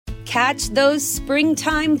Catch those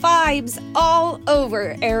springtime vibes all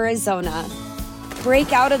over Arizona.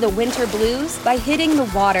 Break out of the winter blues by hitting the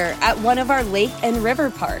water at one of our lake and river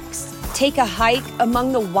parks. Take a hike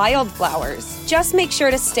among the wildflowers. Just make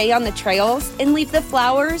sure to stay on the trails and leave the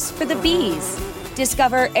flowers for the bees.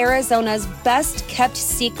 Discover Arizona's best-kept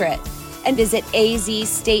secret and visit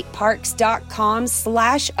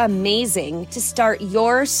azstateparks.com/amazing to start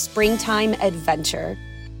your springtime adventure.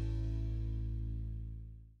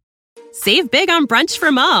 Save big on brunch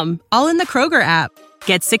for mom, all in the Kroger app.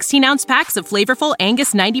 Get 16-ounce packs of flavorful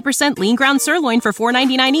Angus 90% lean ground sirloin for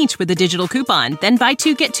 $4.99 each with a digital coupon. Then buy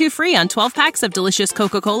 2, get 2 free on 12 packs of delicious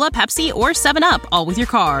Coca-Cola, Pepsi, or 7-Up, all with your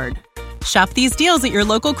card. Shop these deals at your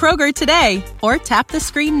local Kroger today, or tap the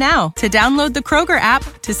screen now to download the Kroger app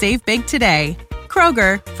to save big today.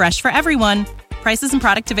 Kroger, fresh for everyone. Prices and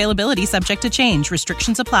product availability subject to change.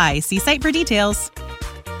 Restrictions apply. See site for details.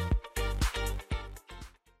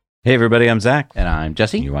 Hey everybody, I'm Zach. And I'm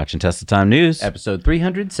Jesse. You're watching Tesla Time News. Episode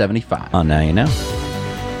 375. Oh, now you know.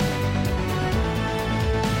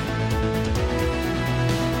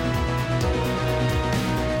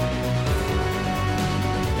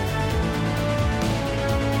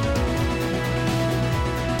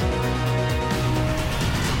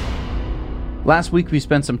 Last week, we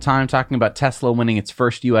spent some time talking about Tesla winning its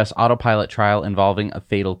first U.S. autopilot trial involving a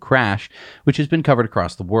fatal crash, which has been covered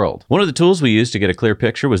across the world. One of the tools we used to get a clear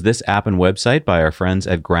picture was this app and website by our friends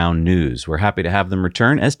at Ground News. We're happy to have them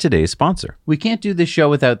return as today's sponsor. We can't do this show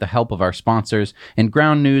without the help of our sponsors, and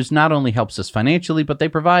Ground News not only helps us financially, but they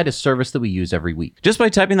provide a service that we use every week. Just by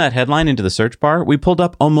typing that headline into the search bar, we pulled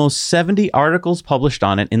up almost 70 articles published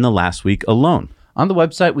on it in the last week alone. On the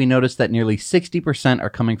website, we noticed that nearly 60% are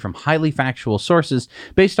coming from highly factual sources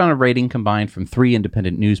based on a rating combined from 3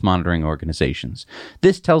 independent news monitoring organizations.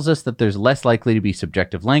 This tells us that there's less likely to be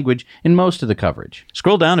subjective language in most of the coverage.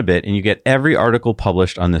 Scroll down a bit and you get every article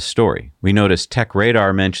published on this story. We noticed Tech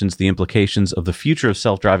Radar mentions the implications of the future of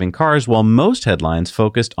self-driving cars, while most headlines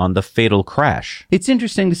focused on the fatal crash. It's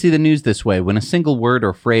interesting to see the news this way, when a single word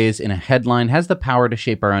or phrase in a headline has the power to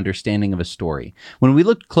shape our understanding of a story. When we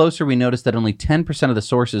looked closer, we noticed that only 10% of the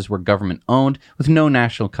sources were government-owned, with no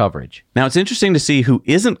national coverage. Now, it's interesting to see who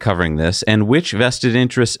isn't covering this and which vested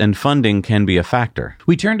interests and funding can be a factor.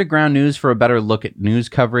 We turned to Ground News for a better look at news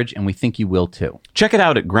coverage, and we think you will too. Check it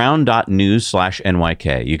out at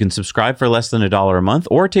ground.news/NYK. You can subscribe for less than $1 a month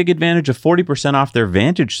or take advantage of 40% off their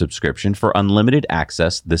Vantage subscription for unlimited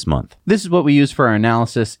access this month. This is what we use for our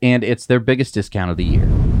analysis, and it's their biggest discount of the year.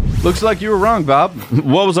 Looks like you were wrong, Bob.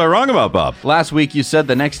 What was I wrong about, Bob? Last week you said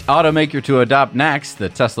the next automaker to adopt NACS, the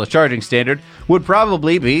Tesla charging standard, would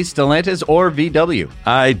probably be Stellantis or VW.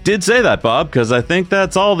 I did say that, Bob, because I think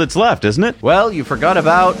that's all that's left, isn't it? Well, you forgot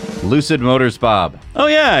about Lucid Motors, Bob. Oh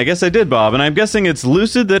yeah, I guess I did, Bob, and I'm guessing it's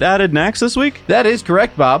Lucid that added NACS this week? That is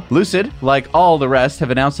correct, Bob. Lucid, like all the rest,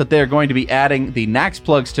 have announced that they're going to be adding the NACS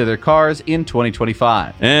plugs to their cars in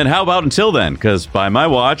 2025. And how about until then? Because by my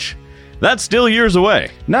watch, that's still years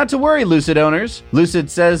away. Not to worry, Lucid owners. Lucid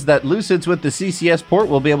says that Lucids with the CCS port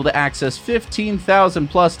will be able to access 15,000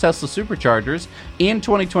 plus Tesla superchargers in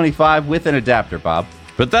 2025 with an adapter, Bob.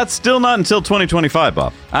 But that's still not until 2025,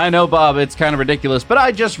 Bob. I know, Bob, it's kind of ridiculous, but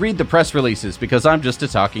I just read the press releases because I'm just a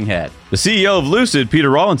talking head. The CEO of Lucid,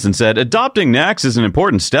 Peter Rawlinson, said, "Adopting NACS is an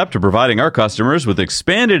important step to providing our customers with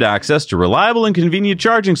expanded access to reliable and convenient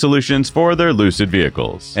charging solutions for their Lucid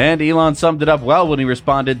vehicles." And Elon summed it up well when he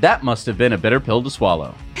responded, "That must have been a bitter pill to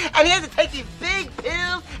swallow." And he has to take these big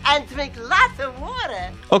pills and drink lots of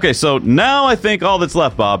water. Okay, so now I think all that's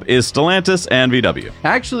left, Bob, is Stellantis and VW.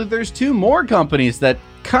 Actually, there's 2 more companies that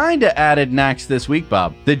kinda added NACS this week,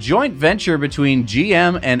 Bob. The joint venture between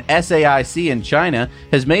GM and SAIC in China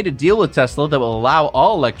has made a deal with Tesla that will allow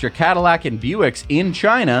all electric Cadillac and Buicks in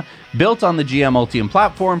China, built on the GM Ultium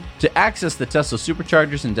platform, to access the Tesla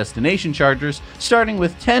superchargers and destination chargers, starting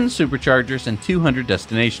with 10 superchargers and 200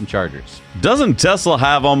 destination chargers. Doesn't Tesla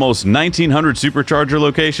have almost 1,900 supercharger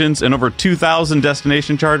locations and over 2,000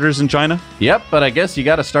 destination chargers in China? Yep, but I guess you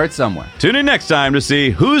gotta start somewhere. Tune in next time to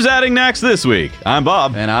see who's adding NACS this week. I'm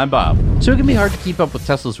Bob. And I'm Bob. So it can be hard to keep up with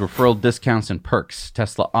Tesla's referral discounts and perks.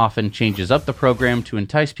 Tesla often changes up the program to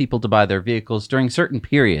entice people to buy their vehicles during certain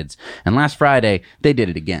periods. And last Friday, they did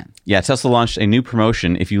it again. Yeah, Tesla launched a new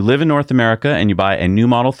promotion. If you live in North America and you buy a new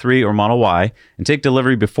Model 3 or Model Y and take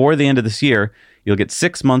delivery before the end of this year, you'll get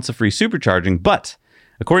 6 months of free supercharging. But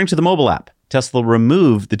according to the mobile app, Tesla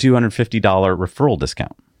removed the $250 referral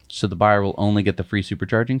discount. So the buyer will only get the free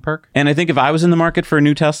supercharging perk? And I think if I was in the market for a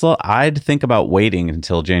new Tesla, I'd think about waiting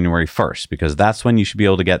until January 1st, because that's when you should be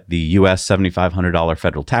able to get the US $7,500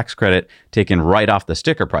 federal tax credit taken right off the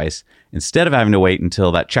sticker price. instead of having to wait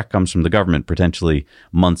until that check comes from the government, potentially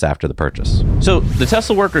months after the purchase. So the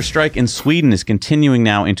Tesla workers' strike in Sweden is continuing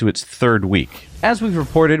now into its third week. As we've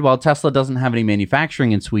reported, while Tesla doesn't have any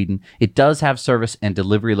manufacturing in Sweden, it does have service and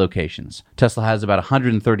delivery locations. Tesla has about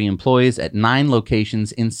 130 employees at 9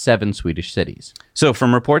 locations in 7 Swedish cities. So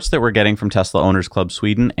from reports that we're getting from Tesla Owners Club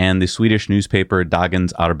Sweden and the Swedish newspaper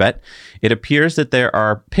Dagens Arbet, it appears that there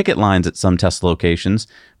are picket lines at some Tesla locations,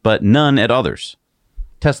 but none at others.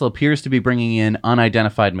 Tesla appears to be bringing in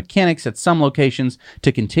unidentified mechanics at some locations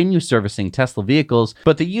to continue servicing Tesla vehicles,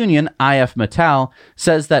 but the union, IF Metall,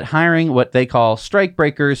 says that hiring what they call strike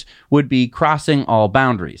breakers would be crossing all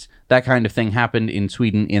boundaries. That kind of thing happened in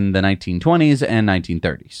Sweden in the 1920s and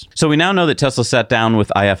 1930s. So we now know that Tesla sat down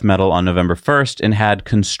with IF Metall on November 1st and had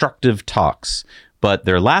constructive talks, but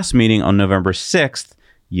their last meeting on November 6th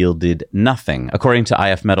yielded nothing, according to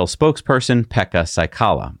IF Metall spokesperson Pekka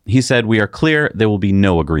Saikala. He said, "We are clear there will be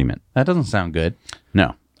no agreement." That doesn't sound good.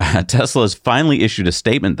 No. Tesla has finally issued a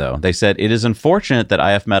statement, though. They said, "It is unfortunate that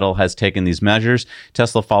IF Metall has taken these measures.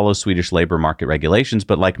 Tesla follows Swedish labor market regulations,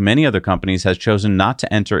 but like many other companies, has chosen not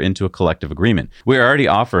to enter into a collective agreement. We already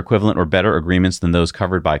offer equivalent or better agreements than those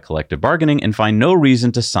covered by collective bargaining and find no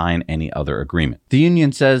reason to sign any other agreement." The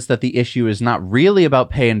union says that the issue is not really about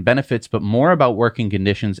pay and benefits, but more about working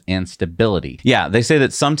conditions and stability. Yeah, they say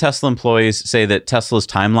that some Tesla employees say that Tesla's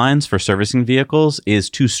timelines for servicing vehicles is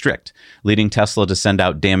too strict, leading Tesla to send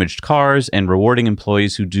out damaged cars and rewarding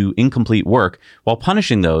employees who do incomplete work while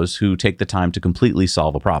punishing those who take the time to completely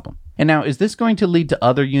solve a problem. And now, is this going to lead to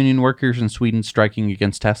other union workers in Sweden striking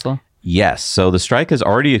against Tesla? Yes. So the strike has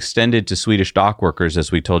already extended to Swedish dock workers,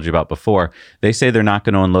 as we told you about before. They say they're not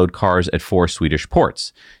going to unload cars at 4 Swedish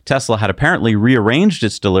ports. Tesla had apparently rearranged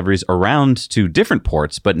its deliveries around to different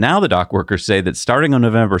ports, but now the dock workers say that starting on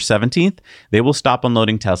November 17th, they will stop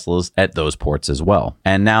unloading Teslas at those ports as well.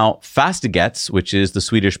 And now Fastigets, which is the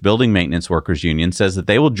Swedish Building Maintenance Workers Union, says that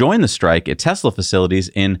they will join the strike at Tesla facilities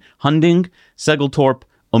in Hunding, Segeltorp,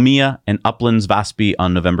 Omia, and Uplands Vasby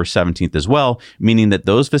on November 17th as well, meaning that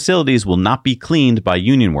those facilities will not be cleaned by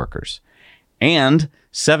union workers. And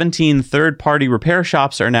 17 third-party repair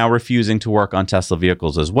shops are now refusing to work on Tesla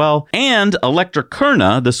vehicles as well. And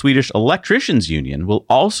Elektrikerna, the Swedish electricians union, will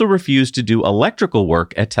also refuse to do electrical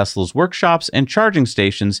work at Tesla's workshops and charging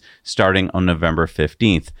stations starting on November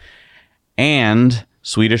 15th. And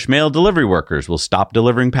Swedish mail delivery workers will stop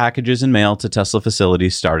delivering packages and mail to Tesla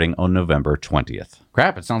facilities starting on November 20th.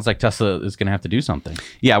 Crap, it sounds like Tesla is going to have to do something.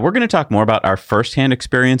 Yeah, we're going to talk more about our firsthand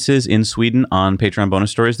experiences in Sweden on Patreon bonus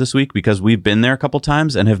stories this week because we've been there a couple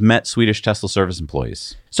times and have met Swedish Tesla service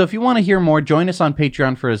employees. So if you want to hear more, join us on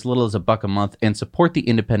Patreon for as little as $1 a month and support the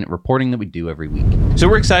independent reporting that we do every week. So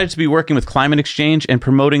we're excited to be working with Climate Exchange and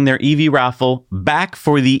promoting their EV raffle back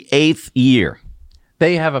for the 8th year.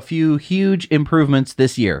 They have a few huge improvements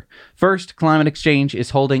this year. First, Climate Exchange is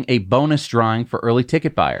holding a bonus drawing for early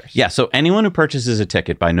ticket buyers. Yeah, so anyone who purchases a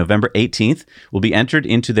ticket by November 18th will be entered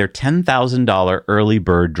into their $10,000 early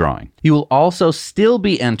bird drawing. You will also still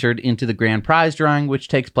be entered into the grand prize drawing, which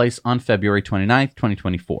takes place on February 29th,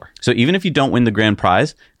 2024. So even if you don't win the grand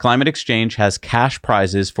prize, Climate Exchange has cash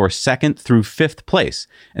prizes for 2nd through 5th place.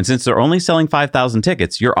 And since they're only selling 5,000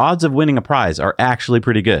 tickets, your odds of winning a prize are actually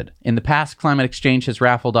pretty good. In the past, Climate Exchange has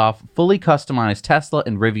raffled off fully customized Tesla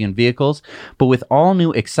and Rivian vehicles, but with all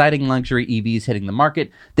new exciting luxury EVs hitting the market,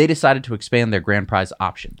 they decided to expand their grand prize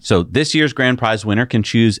options. So this year's grand prize winner can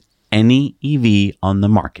choose any EV on the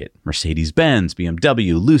market. Mercedes-Benz,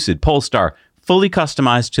 BMW, Lucid, Polestar, fully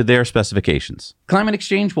customized to their specifications. Climate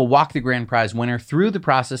Exchange will walk the grand prize winner through the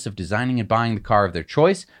process of designing and buying the car of their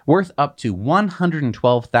choice, worth up to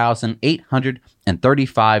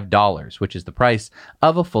 $112,835, which is the price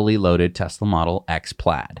of a fully loaded Tesla Model X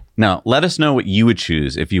Plaid. Now, let us know what you would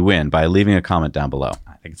choose if you win by leaving a comment down below.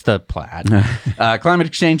 I think it's the Plaid. Climate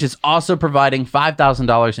Exchange is also providing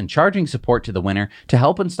 $5,000 in charging support to the winner to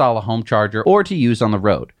help install a home charger or to use on the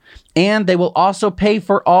road. And they will also pay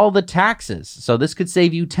for all the taxes, so this could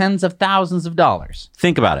save you tens of thousands of dollars.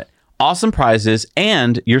 Think about it. Awesome prizes,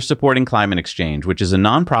 and you're supporting Climate Exchange, which is a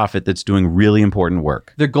nonprofit that's doing really important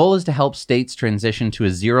work. Their goal is to help states transition to a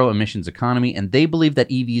zero-emissions economy, and they believe that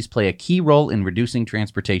EVs play a key role in reducing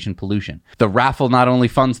transportation pollution. The raffle not only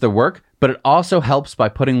funds their work, but it also helps by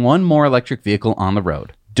putting one more electric vehicle on the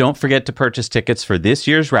road. Don't forget to purchase tickets for this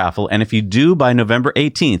year's raffle, and if you do by November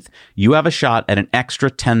 18th, you have a shot at an extra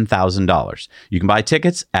 $10,000. You can buy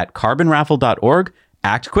tickets at carbonraffle.org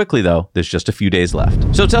Act quickly, though. There's just a few days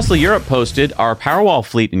left. So Tesla Europe posted, our Powerwall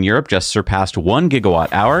fleet in Europe just surpassed 1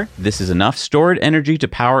 gigawatt hour. This is enough stored energy to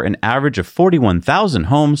power an average of 41,000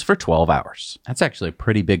 homes for 12 hours. That's actually a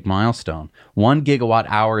pretty big milestone. 1 gigawatt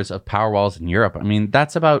hours of Powerwalls in Europe. I mean,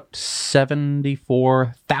 that's about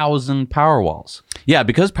 74,000 Powerwalls. Yeah,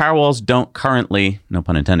 because Powerwalls don't currently, no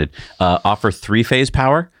pun intended, offer three-phase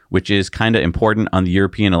power, which is kind of important on the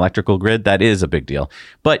European electrical grid. That is a big deal.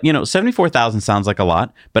 But, 74,000 sounds like a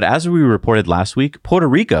lot. But as we reported last week, Puerto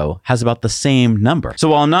Rico has about the same number. So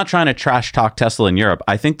while I'm not trying to trash talk Tesla in Europe,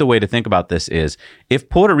 I think the way to think about this is if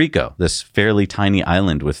Puerto Rico, this fairly tiny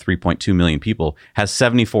island with 3.2 million people, has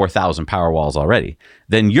 74,000 Powerwalls already,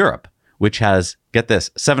 then Europe, which has, get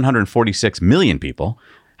this, 746 million people,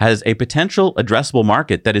 has a potential addressable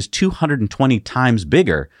market that is 220 times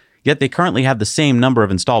bigger, yet they currently have the same number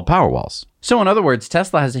of installed Powerwalls. So in other words,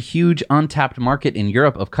 Tesla has a huge untapped market in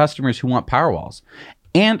Europe of customers who want Powerwalls.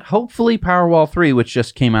 And hopefully Powerwall 3, which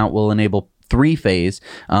just came out, will enable three-phase,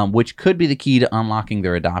 which could be the key to unlocking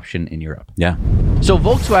their adoption in Europe. Yeah. So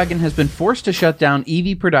Volkswagen has been forced to shut down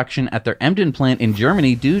EV production at their Emden plant in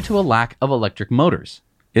Germany due to a lack of electric motors.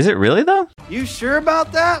 Is it really, though? You sure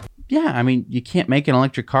about that? Yeah, I mean, you can't make an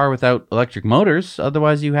electric car without electric motors.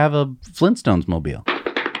 Otherwise, you have a Flintstones mobile.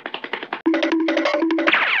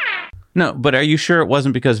 No, but are you sure it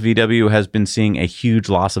wasn't because VW has been seeing a huge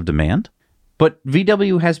loss of demand? But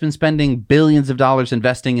VW has been spending billions of dollars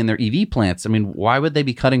investing in their EV plants. I mean, why would they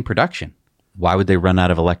be cutting production? Why would they run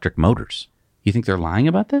out of electric motors? You think they're lying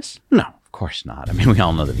about this? No, of course not. I mean, we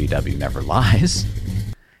all know that VW never lies.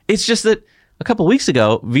 It's just that a couple weeks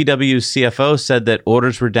ago, VW's CFO said that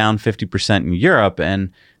orders were down 50% in Europe,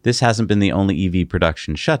 and this hasn't been the only EV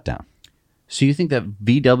production shutdown. So you think that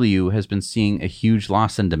VW has been seeing a huge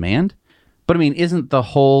loss in demand? But I mean, isn't the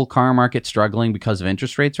whole car market struggling because of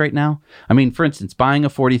interest rates right now? I mean, for instance, buying a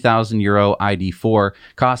 40,000 euro ID4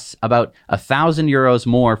 costs about 1,000 euros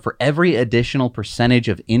more for every additional percentage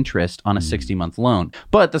of interest on a 60-month loan.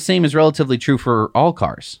 But the same is relatively true for all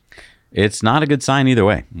cars. It's not a good sign either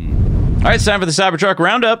way. All right, it's time for the Cybertruck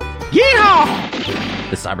Roundup. Yeehaw!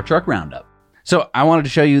 The Cybertruck Roundup. So I wanted to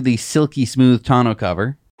show you the silky smooth tonneau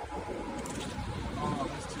cover.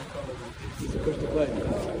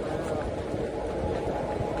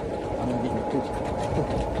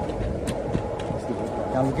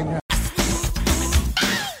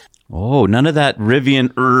 Oh, none of that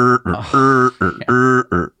Rivian.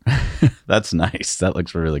 That's nice. That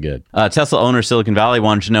looks really good. Tesla owner Silicon Valley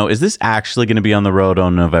wanted to know, is this actually going to be on the road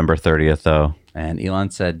on November 30th, though? And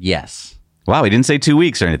Elon said yes. Wow, he didn't say 2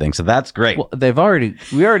 weeks or anything, so that's great. Well,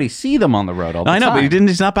 we already see them on the road all the time. I know, but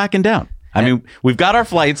he's not backing down. I mean, we've got our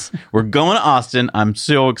flights. We're going to Austin. I'm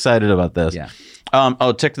so excited about this. Yeah.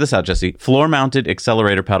 Check this out, Jesse. Floor-mounted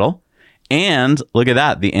accelerator pedal. And look at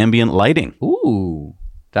that, the ambient lighting. Ooh,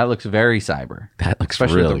 that looks very cyber. That looks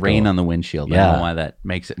especially really with the rain cool on the windshield. Yeah. I don't know why that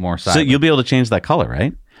makes it more cyber. So you'll be able to change that color,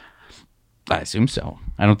 right? I assume so.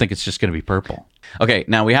 I don't think it's just going to be purple. Okay,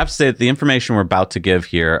 now we have to say that the information we're about to give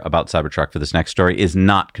here about Cybertruck for this next story is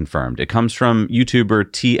not confirmed. It comes from YouTuber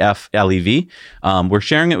TFLEV. We're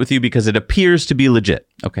sharing it with you because it appears to be legit.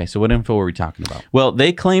 Okay, so what info are we talking about? Well,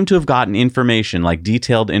 they claim to have gotten information like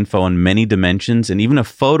detailed info on many dimensions and even a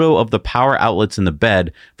photo of the power outlets in the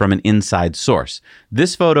bed from an inside source.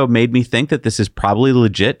 This photo made me think that this is probably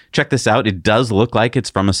legit. Check this out. It does look like it's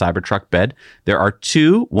from a Cybertruck bed. There are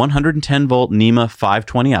two 110-volt NEMA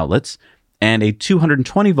 520 outlets and a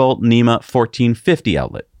 220-volt NEMA 1450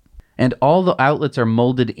 outlet. And all the outlets are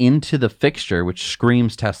molded into the fixture, which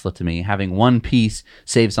screams Tesla to me. Having one piece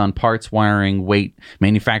saves on parts, wiring, weight,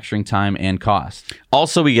 manufacturing time, and cost.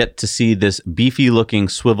 Also, we get to see this beefy-looking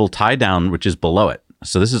swivel tie-down, which is below it.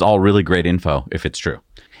 So this is all really great info, if it's true.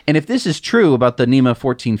 And if this is true about the NEMA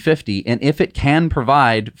 1450, and if it can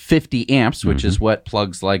provide 50 amps, which is what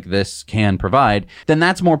plugs like this can provide, then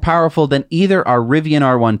that's more powerful than either our Rivian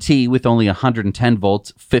R1T with only 110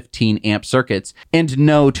 volts, 15 amp circuits, and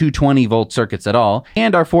no 220 volt circuits at all,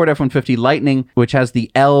 and our Ford F-150 Lightning, which has the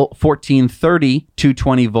L1430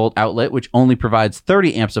 220 volt outlet, which only provides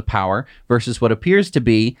 30 amps of power versus what appears to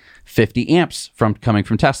be 50 amps coming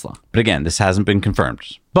from Tesla. But again, this hasn't been confirmed.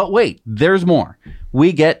 But wait, there's more.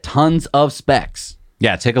 We get tons of specs.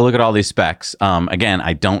 Yeah, take a look at all these specs. Again,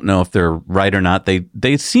 I don't know if they're right or not.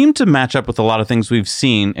 They seem to match up with a lot of things we've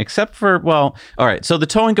seen, except for, well, all right. So the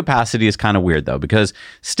towing capacity is kind of weird, though, because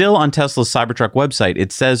still on Tesla's Cybertruck website,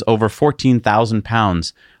 it says over 14,000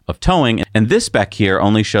 pounds of towing, and this spec here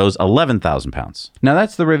only shows 11,000 pounds. Now,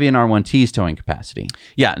 that's the Rivian R1T's towing capacity.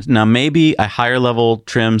 Yeah, now maybe a higher level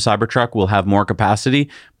trim Cybertruck will have more capacity,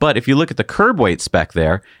 but if you look at the curb weight spec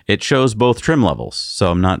there, it shows both trim levels. So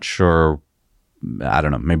I'm not sure. I don't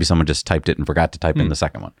know. Maybe someone just typed it and forgot to type in the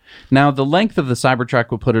second one. Now, the length of the Cybertruck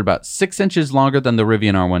will put it about 6 inches longer than the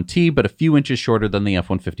Rivian R1T, but a few inches shorter than the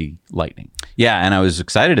F-150 Lightning. Yeah, and I was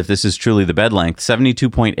excited if this is truly the bed length.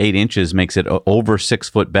 72.8 inches makes it over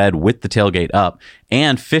 6-foot bed with the tailgate up,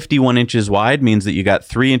 and 51 inches wide means that you got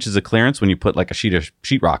 3 inches of clearance when you put like a sheet of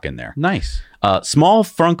sheetrock in there. Nice. Small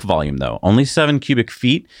frunk volume, though, only 7 cubic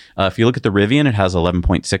feet. If you look at the Rivian, it has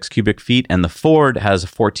 11.6 cubic feet, and the Ford has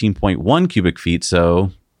 14.1 cubic feet.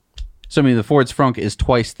 So, I mean, the Ford's frunk is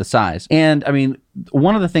twice the size. And, I mean,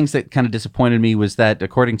 one of the things that kind of disappointed me was that,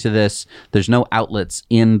 according to this, there's no outlets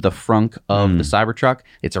in the frunk of the Cybertruck.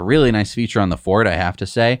 It's a really nice feature on the Ford, I have to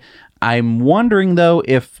say. I'm wondering, though,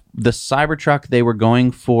 if the Cybertruck, they were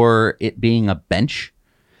going for it being a bench.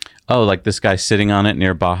 oh, like this guy sitting on it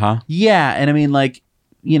near Baja? Yeah, and I mean, like,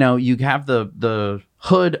 you know, you have the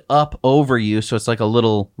hood up over you, so it's like a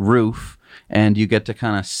little roof, and you get to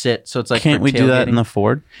kind of sit. So it's like, can't we do that in the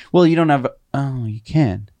Ford? Well, you don't have. Oh, you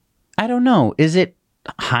can. I don't know. Is it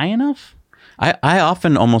high enough? I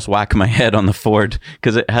often almost whack my head on the Ford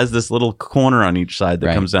because it has this little corner on each side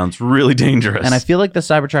that comes down. It's really dangerous. And I feel like the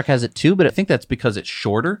Cybertruck has it too, but I think that's because it's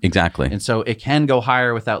shorter. Exactly. And so it can go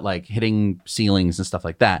higher without like hitting ceilings and stuff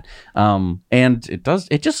like that. And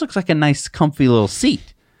it just looks like a nice, comfy little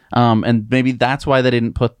seat. And maybe that's why they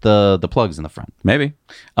didn't put the plugs in the front. Maybe.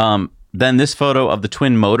 Then this photo of the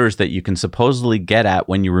twin motors that you can supposedly get at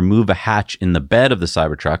when you remove a hatch in the bed of the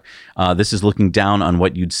Cybertruck. This is looking down on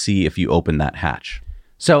what you'd see if you open that hatch.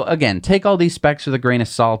 So again, take all these specs with a grain of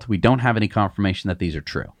salt. We don't have any confirmation that these are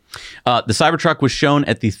true. The Cybertruck was shown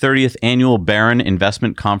at the 30th Annual Barron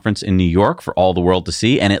Investment Conference in New York for all the world to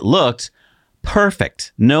see, and it looked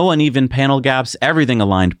perfect. No uneven panel gaps, everything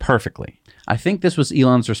aligned perfectly. I think this was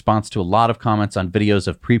Elon's response to a lot of comments on videos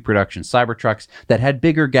of pre-production Cybertrucks that had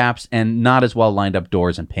bigger gaps and not as well lined up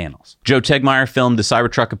doors and panels. Joe Tegmeyer filmed the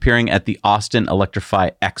Cybertruck appearing at the Austin Electrify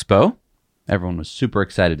Expo. Everyone was super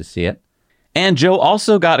excited to see it. And Joe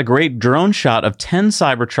also got a great drone shot of 10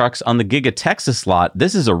 Cybertrucks on the Giga Texas lot.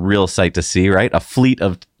 This is a real sight to see, right? A fleet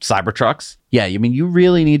of Cybertrucks. Yeah, I mean, you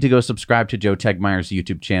really need to go subscribe to Joe Tegmeyer's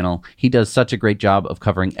YouTube channel. He does such a great job of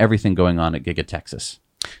covering everything going on at Giga Texas.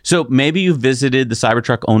 So maybe you visited the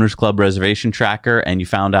Cybertruck Owners Club reservation tracker and you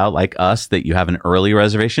found out, like us, that you have an early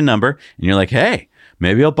reservation number. And you're like, hey,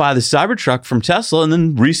 maybe I'll buy the Cybertruck from Tesla and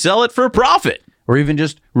then resell it for a profit. Or even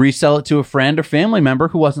just resell it to a friend or family member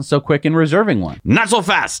who wasn't so quick in reserving one. Not so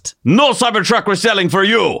fast. No Cybertruck reselling for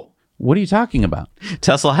you. What are you talking about?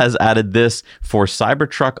 Tesla has added this for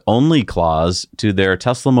Cybertruck only clause to their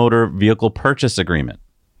Tesla Motor vehicle purchase agreement.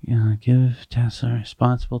 Yeah, give Tesla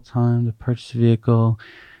responsible time to purchase a vehicle,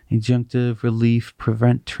 injunctive relief,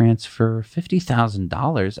 prevent transfer,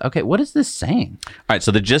 $50,000. Okay, what is this saying? All right,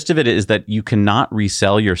 so the gist of it is that you cannot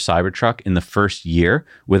resell your Cybertruck in the first year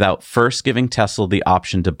without first giving Tesla the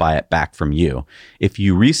option to buy it back from you. If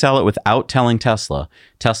you resell it without telling Tesla,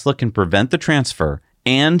 Tesla can prevent the transfer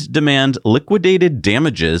and demand liquidated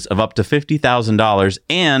damages of up to $50,000,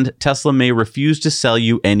 and Tesla may refuse to sell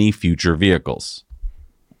you any future vehicles.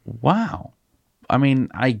 Wow. I mean,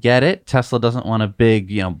 I get it. Tesla doesn't want a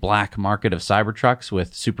big, black market of Cybertrucks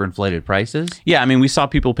with super inflated prices. Yeah, I mean, we saw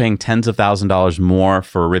people paying tens of $1,000s more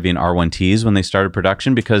for Rivian R1Ts when they started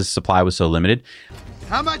production because supply was so limited.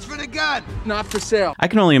 How much for the gun? Not for sale. I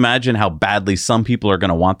can only imagine how badly some people are going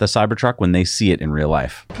to want the Cybertruck when they see it in real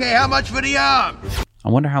life. Okay, how much for the arm? I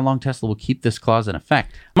wonder how long Tesla will keep this clause in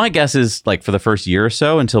effect. My guess is like for the first year or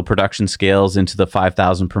so until production scales into the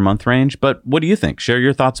 5,000 per month range. But what do you think? Share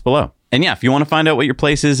your thoughts below. And yeah, if you want to find out what your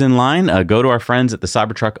place is in line, go to our friends at the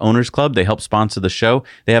Cybertruck Owners Club. They help sponsor the show.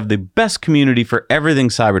 They have the best community for everything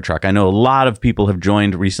Cybertruck. I know a lot of people have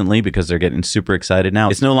joined recently because they're getting super excited now.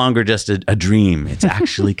 It's no longer just a dream. It's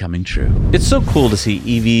actually coming true. It's so cool to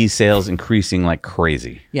see EV sales increasing like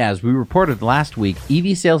crazy. Yeah, as we reported last week,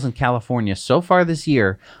 EV sales in California so far this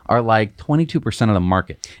year are like 22% of the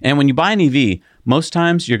market. And when you buy an EV, most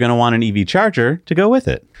times you're going to want an EV charger to go with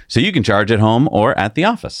it, so you can charge at home or at the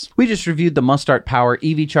office. We just reviewed the Must-Start Power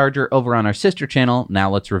EV charger over on our sister channel. Now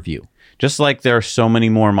let's review. Just like there are so many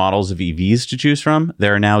more models of EVs to choose from,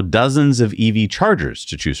 there are now dozens of EV chargers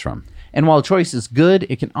to choose from. And while choice is good,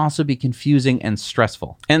 it can also be confusing and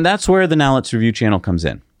stressful. And that's where the Now Let's Review channel comes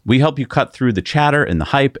in. We help you cut through the chatter and the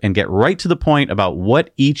hype and get right to the point about what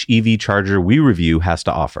each EV charger we review has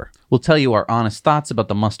to offer. We'll tell you our honest thoughts about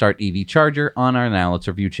the must-start EV charger on our Now Let's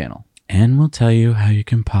Review channel. And we'll tell you how you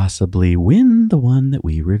can possibly win the one that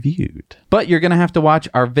we reviewed. But you're going to have to watch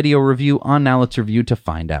our video review on Now Let's Review to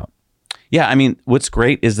find out. Yeah, I mean, what's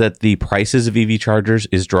great is that the prices of EV chargers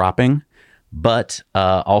is dropping, but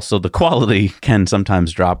also the quality can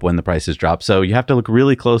sometimes drop when the prices drop. So you have to look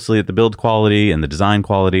really closely at the build quality and the design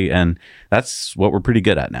quality, and that's what we're pretty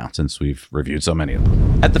good at now since we've reviewed so many of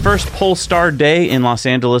them. At the first Polestar Day in Los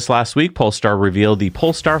Angeles last week, Polestar revealed the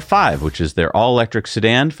Polestar 5, which is their all-electric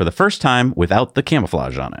sedan for the first time without the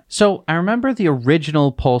camouflage on it. So I remember the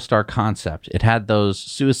original Polestar concept. It had those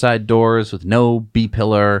suicide doors with no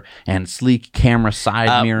B-pillar and sleek camera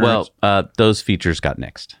side mirrors. Those features got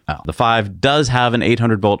nixed. Oh. The 5 does have an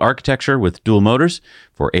 800-volt architecture with dual motors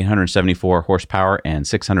for 874 horsepower and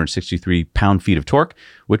 663 pound-feet of torque,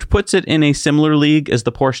 which puts it in a similar league as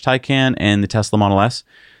the Porsche Taycan and the Tesla Model S.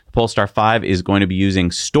 The Polestar 5 is going to be using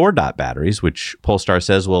store-dot batteries, which Polestar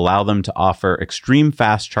says will allow them to offer extreme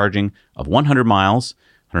fast charging of 100 miles,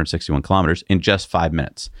 161 kilometers, in just 5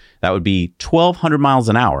 minutes. That would be 1,200 miles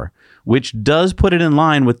an hour, which does put it in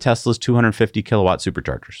line with Tesla's 250 kilowatt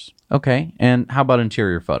superchargers. Okay, and how about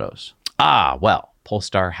interior photos? Well,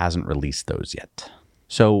 Polestar hasn't released those yet.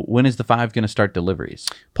 So when is the 5 going to start deliveries?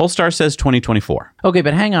 Polestar says 2024. Okay,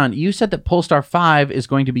 but hang on. You said that Polestar 5 is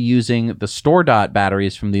going to be using the store-dot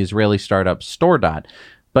batteries from the Israeli startup StoreDot.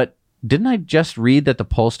 But didn't I just read that the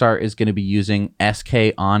Polestar is going to be using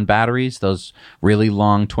SK-on batteries, those really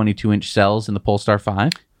long 22-inch cells in the Polestar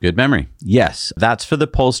 5? Good memory. Yes, that's for the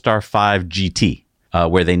Polestar 5 GT.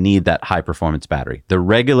 Where they need that high-performance battery. The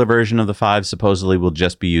regular version of the 5 supposedly will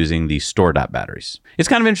just be using the store-dot batteries. It's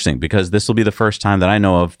kind of interesting because this will be the first time that I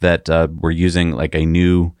know of that we're using like a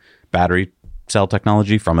new battery cell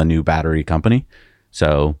technology from a new battery company.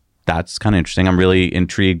 So that's kind of interesting. I'm really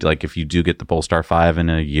intrigued. Like if you do get the Polestar 5 in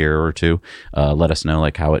a year or two, let us know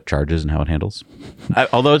like how it charges and how it handles.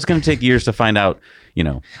 Although it's going to take years to find out,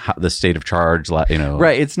 how the state of charge,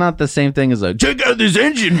 Right. It's not the same thing as check out this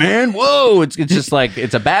engine, man. Whoa. It's just like,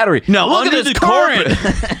 it's a battery. No, look at this current.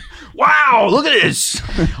 Wow. Look at this.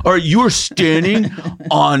 Or you're standing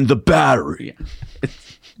on the battery.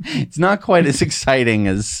 It's not quite as exciting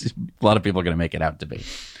as a lot of people are going to make it out to be.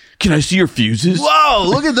 Can I see your fuses? Whoa,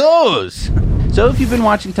 look at those. So if you've been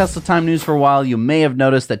watching Tesla Time News for a while, you may have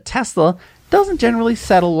noticed that Tesla doesn't generally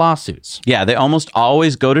settle lawsuits. Yeah, they almost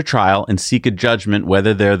always go to trial and seek a judgment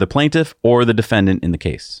whether they're the plaintiff or the defendant in the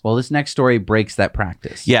case. Well, this next story breaks that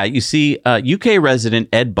practice. Yeah, you see, UK resident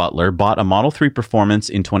Ed Butler bought a Model 3 Performance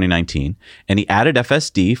in 2019, and he added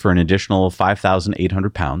FSD for an additional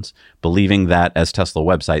 £5,800, believing that, as Tesla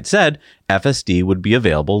website said, FSD would be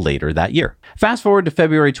available later that year. Fast forward to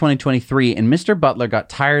February 2023, and Mr. Butler got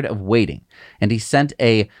tired of waiting, and he sent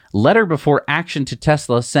a letter before action to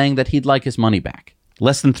Tesla saying that he'd like his money back.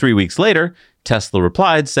 Less than 3 weeks later, Tesla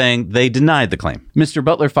replied saying they denied the claim. Mr.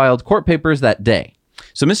 Butler filed court papers that day.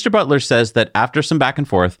 So Mr. Butler says that after some back and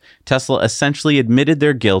forth, Tesla essentially admitted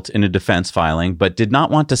their guilt in a defense filing, but did not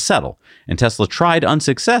want to settle. And Tesla tried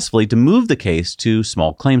unsuccessfully to move the case to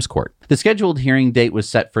small claims court. The scheduled hearing date was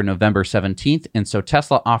set for November 17th, and so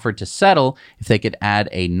Tesla offered to settle if they could add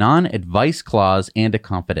a non-advice clause and a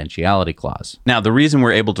confidentiality clause. Now, the reason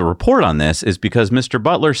we're able to report on this is because Mr.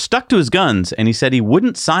 Butler stuck to his guns, and he said he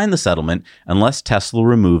wouldn't sign the settlement unless Tesla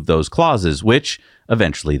removed those clauses, which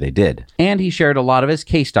eventually they did. And he shared a lot of his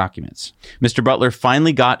case documents. Mr. Butler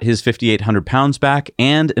finally got his £5,800 back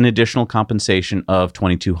and an additional compensation of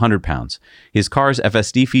 £2,200. His car's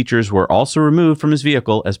FSD features were also removed from his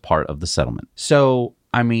vehicle as part of the settlement. So,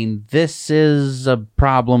 I mean, this is a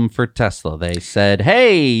problem for Tesla. They said,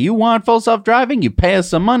 hey, you want full self-driving? You pay us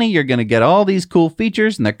some money, you're going to get all these cool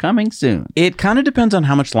features, and they're coming soon. It kind of depends on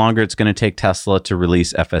how much longer it's going to take Tesla to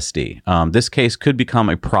release FSD. This case could become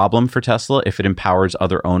a problem for Tesla if it empowers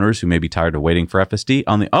other owners who may be tired of waiting for FSD.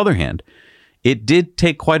 On the other hand, it did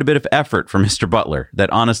take quite a bit of effort for Mr. Butler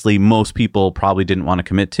that honestly most people probably didn't want to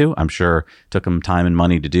commit to. I'm sure it took him time and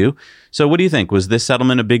money to do. So what do you think? Was this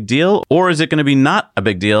settlement a big deal, or is it going to be not a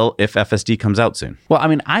big deal if FSD comes out soon? Well, I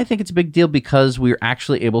mean, I think it's a big deal because we're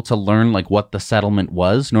actually able to learn like what the settlement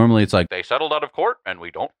was. Normally it's like They settled out of court and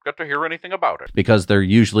we don't get to hear anything about it. because there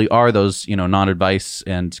usually are those, non-advice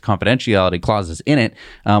and confidentiality clauses in it,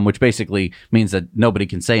 which basically means that nobody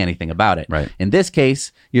can say anything about it. Right. In this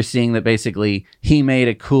case, you're seeing that basically he made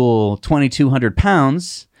a cool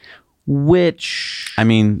 £2,200 Which, I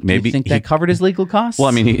mean, maybe do you think that covered his legal costs? Well,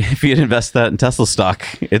 I mean, if he had invested that in Tesla stock,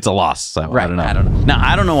 it's a loss. So Right, I don't know. Now,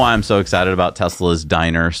 I don't know why I'm so excited about Tesla's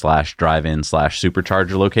diner / drive-in /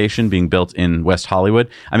 supercharger location being built in West Hollywood.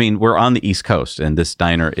 I mean, we're on the East Coast, and this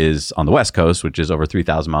diner is on the West Coast, which is over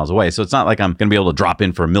 3,000 miles away. So it's not like I'm going to be able to drop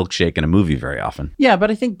in for a milkshake and a movie very often. Yeah, but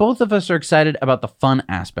I think both of us are excited about the fun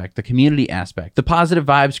aspect, the community aspect, the positive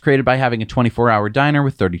vibes created by having a 24-hour diner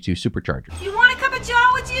with 32 superchargers. You want a cup of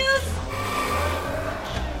Java juice?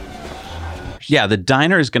 Yeah, the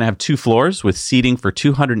diner is going to have 2 floors with seating for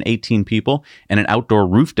 218 people and an outdoor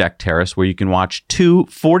roof deck terrace where you can watch 2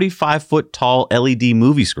 45-foot tall LED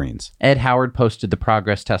movie screens. Ed Howard posted the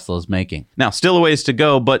progress Tesla is making. Now, still a ways to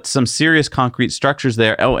go, but some serious concrete structures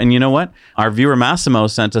there. Oh, and you know what? Our viewer Massimo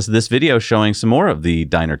sent us this video showing some more of the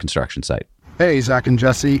diner construction site. Hey, Zach and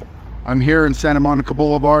Jesse. I'm here in Santa Monica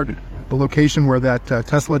Boulevard, the location where that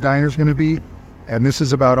Tesla diner is going to be. And this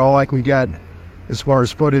is about all I can get as far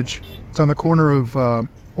as footage. It's on the corner of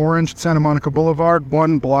Orange, Santa Monica Boulevard,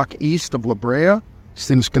 1 block east of La Brea. This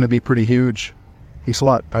thing's going to be pretty huge. Thanks a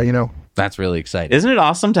lot. That's really exciting. Isn't it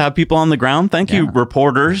awesome to have people on the ground? Thank you,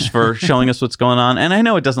 reporters, for showing us what's going on. And I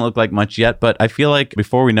know it doesn't look like much yet, but I feel like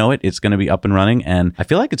before we know it, it's going to be up and running. And I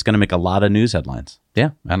feel like it's going to make a lot of news headlines.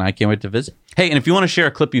 Yeah, and I can't wait to visit. Hey, and if you want to share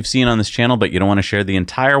a clip you've seen on this channel, but you don't want to share the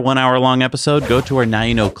entire 1 hour long episode, go to our Now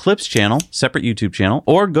You Know Clips channel, separate YouTube channel,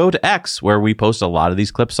 or go to X, where we post a lot of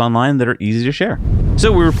these clips online that are easy to share.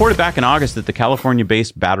 So we reported back in August that the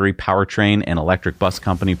California-based battery powertrain and electric bus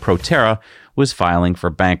company Proterra was filing for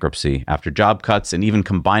bankruptcy after job cuts and even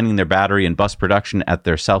combining their battery and bus production at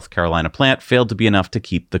their South Carolina plant failed to be enough to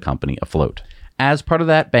keep the company afloat. As part of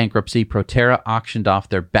that bankruptcy, Proterra auctioned off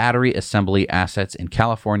their battery assembly assets in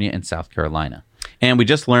California and South Carolina. And we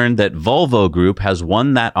just learned that Volvo Group has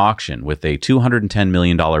won that auction with a $210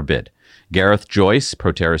 million bid. Gareth Joyce,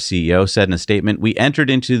 Proterra's CEO, said in a statement, "We entered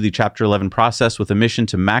into the Chapter 11 process with a mission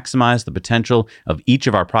to maximize the potential of each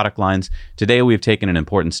of our product lines. Today, we have taken an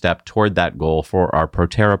important step toward that goal for our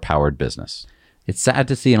Proterra-powered business." It's sad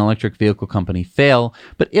to see an electric vehicle company fail,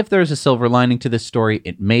 but if there's a silver lining to this story,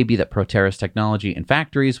 it may be that Proterra's technology and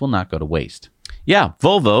factories will not go to waste. Yeah,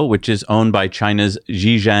 Volvo, which is owned by China's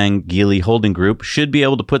Zhejiang Geely Holding Group, should be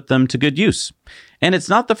able to put them to good use. And it's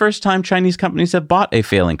not the first time Chinese companies have bought a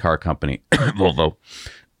failing car company. Volvo,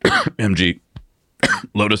 MG,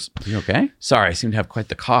 Lotus. You okay? Sorry, I seem to have quite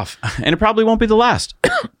the cough. And it probably won't be the last.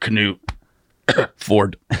 Canoe,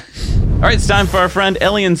 Ford. All right, it's time for our friend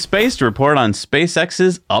Ellie in Space to report on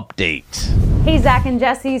SpaceX's update. Hey, Zach and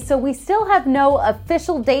Jesse. So we still have no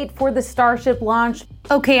official date for the Starship launch.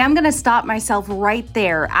 Okay, I'm gonna stop myself right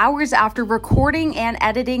there. Hours after recording and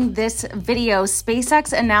editing this video,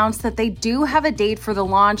 SpaceX announced that they do have a date for the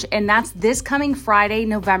launch, and that's this coming Friday,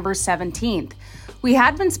 November 17th. We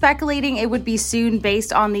had been speculating it would be soon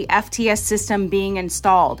based on the FTS system being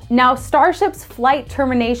installed. Now, Starship's flight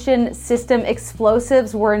termination system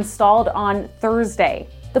explosives were installed on Thursday.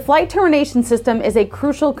 The flight termination system is a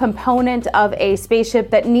crucial component of a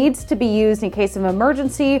spaceship that needs to be used in case of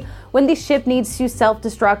emergency when the ship needs to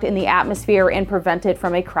self-destruct in the atmosphere and prevent it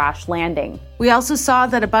from a crash landing. We also saw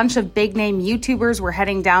that a bunch of big-name YouTubers were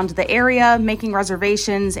heading down to the area, making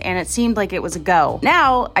reservations, and it seemed like it was a go.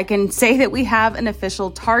 Now, I can say that we have an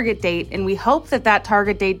official target date, and we hope that that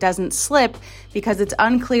target date doesn't slip because it's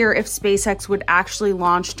unclear if SpaceX would actually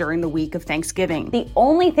launch during the week of Thanksgiving. The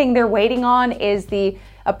only thing they're waiting on is the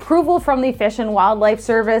approval from the Fish and Wildlife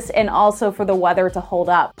Service and also for the weather to hold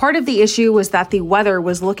up. Part of the issue was that the weather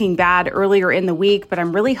was looking bad earlier in the week, but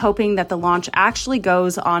I'm really hoping that the launch actually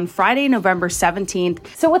goes on Friday, November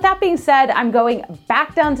 17th. So with that being said, I'm going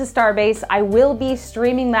back down to Starbase. I will be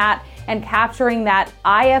streaming that and capturing that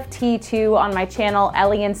IFT2 on my channel,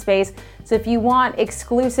 Ellie in Space. So if you want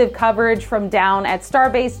exclusive coverage from down at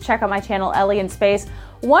Starbase, check out my channel, Ellie in Space.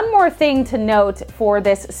 One more thing to note for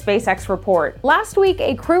this SpaceX report. Last week,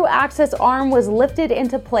 a crew access arm was lifted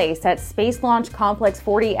into place at Space Launch Complex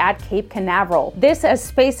 40 at Cape Canaveral. This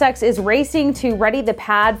as SpaceX is racing to ready the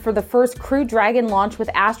pad for the first Crew Dragon launch with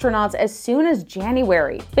astronauts as soon as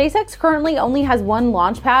January. SpaceX currently only has one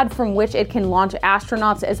launch pad from which it can launch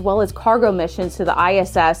astronauts as well as cargo missions to the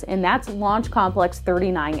ISS, and that's Launch Complex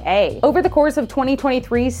 39A. Over the course of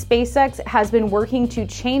 2023, SpaceX has been working to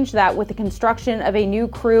change that with the construction of a new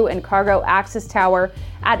crew and cargo access tower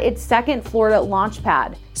at its second Florida launch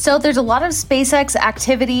pad. So there's a lot of SpaceX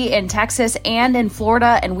activity in Texas and in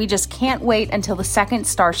Florida, and we just can't wait until the second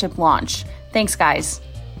Starship launch. Thanks, guys.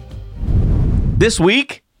 This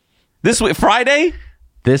week, Friday?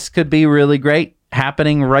 This could be really great,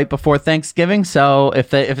 happening right before Thanksgiving. So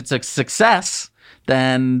if it's a success,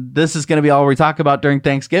 then this is going to be all we talk about during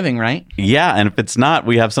Thanksgiving, right? Yeah, and if it's not,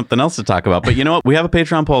 we have something else to talk about. But you know what? We have a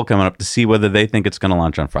Patreon poll coming up to see whether they think it's going to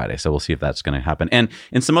launch on Friday. So we'll see if that's going to happen. And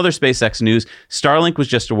in some other SpaceX news, Starlink was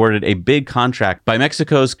just awarded a big contract by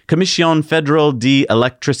Mexico's Comisión Federal de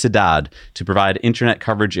Electricidad to provide internet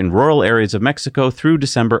coverage in rural areas of Mexico through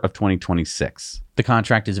December of 2026. The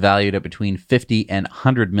contract is valued at between $50 and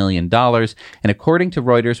 $100 million, and according to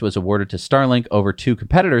Reuters, was awarded to Starlink over two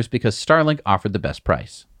competitors because Starlink offered the best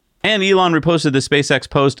price. And Elon reposted the SpaceX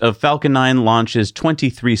post of Falcon 9 launches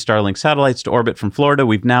 23 Starlink satellites to orbit from Florida.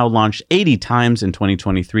 We've now launched 80 times in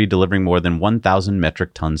 2023, delivering more than 1,000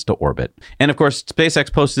 metric tons to orbit. And of course,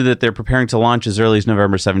 SpaceX posted that they're preparing to launch as early as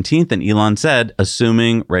November 17th, and Elon said,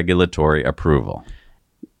 assuming regulatory approval.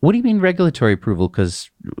 What do you mean regulatory approval? Because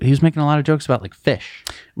he was making a lot of jokes about like fish.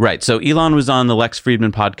 Right. So Elon was on the Lex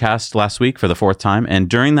Friedman podcast last week for the fourth time. And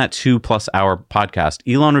during that 2+ hour podcast,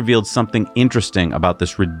 Elon revealed something interesting about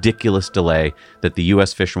this ridiculous delay that the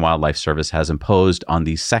U.S. Fish and Wildlife Service has imposed on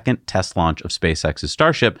the second test launch of SpaceX's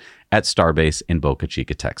Starship at Starbase in Boca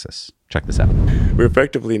Chica, Texas. Check this out. We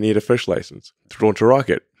effectively need a fish license to launch a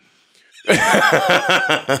rocket. And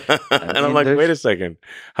I'm like, wait a second,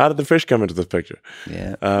 how did the fish come into this picture?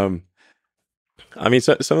 Yeah. I mean,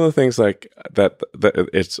 some of the things like that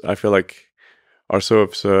it's, I feel like, are so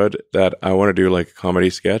absurd that I want to do like a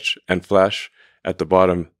comedy sketch and flash at the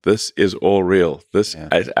bottom, this is all real. This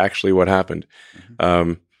is actually what happened.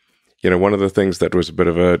 Mm-hmm. One of the things that was a bit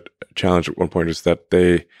of a challenge at one point is that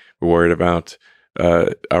they were worried about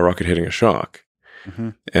a rocket hitting a shark. Mm-hmm.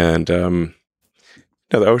 And,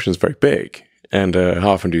 the ocean's very big, and how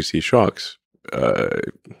often do you see sharks?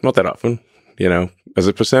 Not that often, As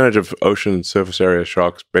a percentage of ocean surface area,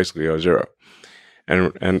 sharks basically are zero.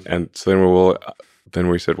 And so then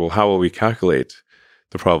we said, well, how will we calculate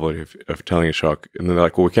the probability of telling a shark? And then they're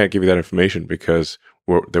like, well, we can't give you that information because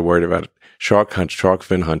they're worried about shark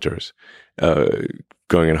fin hunters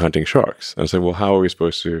going and hunting sharks. And I said, well, how are we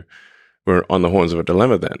supposed to? We're on the horns of a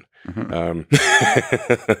dilemma then.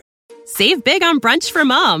 Mm-hmm. Save big on brunch for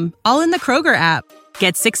mom, all in the Kroger app.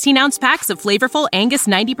 Get 16-ounce packs of flavorful Angus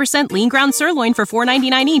 90% lean ground sirloin for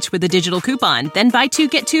 $4.99 each with a digital coupon. Then buy 2,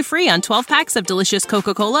 get 2 free on 12 packs of delicious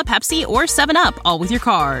Coca-Cola, Pepsi, or 7-Up, all with your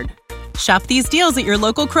card. Shop these deals at your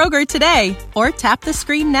local Kroger today, or tap the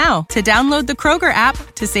screen now to download the Kroger app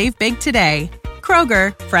to save big today.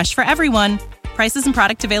 Kroger, fresh for everyone. Prices and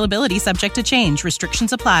product availability subject to change.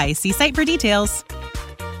 Restrictions apply. See site for details.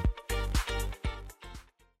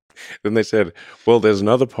 Then they said, well, there's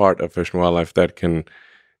another part of Fish and Wildlife that can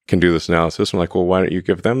do this analysis. I'm like, well, why don't you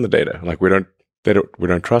give them the data? Like, we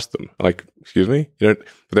don't trust them. Like, excuse me? They're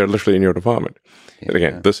literally in your department. Yeah. And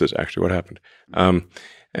again, this is actually what happened. And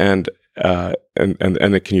then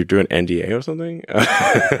can you do an NDA or something?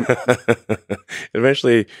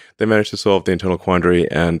 Eventually, they managed to solve the internal quandary,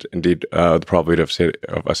 and indeed, the probability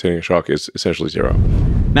of us hitting a shark is essentially zero.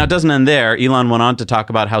 Now, it doesn't end there. Elon went on to talk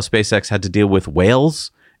about how SpaceX had to deal with whales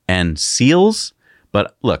and seals.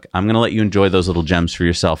 But look, I'm going to let you enjoy those little gems for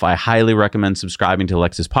yourself. I highly recommend subscribing to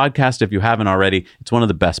Alexa's podcast if you haven't already. It's one of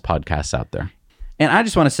the best podcasts out there. And I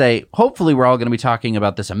just want to say, hopefully we're all going to be talking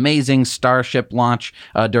about this amazing Starship launch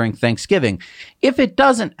during Thanksgiving. If it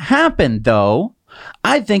doesn't happen, though,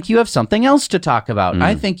 I think you have something else to talk about.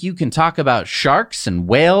 I think you can talk about sharks and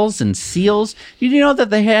whales and seals. Did you know that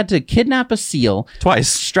they had to kidnap a seal twice,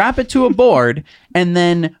 strap it to a board, and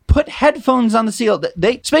then put headphones on the seal?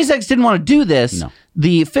 SpaceX didn't want to do this. No.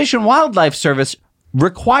 The Fish and Wildlife Service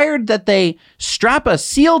required that they strap a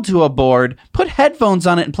seal to a board, put headphones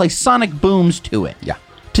on it, and play sonic booms to it. Yeah.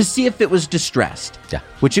 To see if it was distressed. Yeah.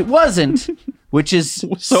 Which it wasn't, which is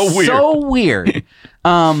so weird.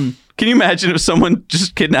 Can you imagine if someone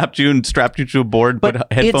just kidnapped you and strapped you to a board and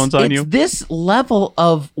put headphones on you? It's this level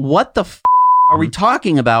of what the are we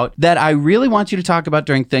talking about that I really want you to talk about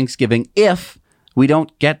during Thanksgiving if we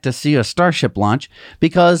don't get to see a Starship launch,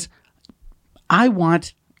 because I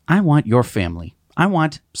want your family. I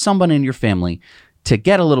want someone in your family to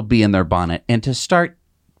get a little bee in their bonnet and to start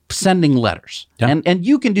sending letters. Yeah. And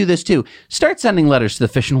you can do this too. Start sending letters to the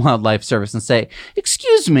Fish and Wildlife Service and say,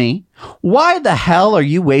 excuse me, why the hell are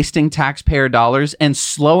you wasting taxpayer dollars and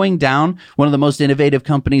slowing down one of the most innovative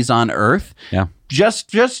companies on Earth? Yeah. Just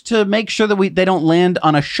to make sure that they don't land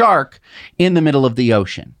on a shark in the middle of the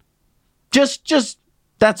ocean. Just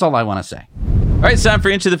that's all I want to say. All right, it's time for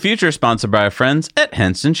Into the Future, sponsored by our friends at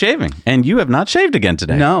Henson Shaving. And you have not shaved again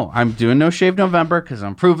today. No, I'm doing No Shave November because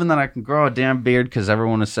I'm proving that I can grow a damn beard, because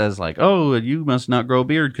everyone says like, oh, you must not grow a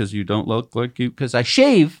beard because you don't look like you, because I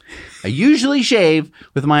shave. I usually shave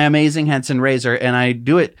with my amazing Henson razor, and I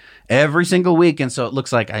do it every single week, and so it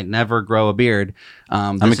looks like I never grow a beard.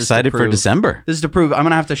 I'm excited for December. This is to prove I'm going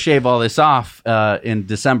to have to shave all this off in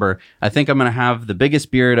December. I think I'm going to have the biggest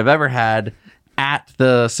beard I've ever had at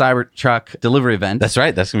the Cybertruck delivery event. That's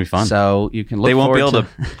right. That's going to be fun. So you can look They won't be able to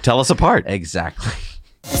tell us apart. Exactly.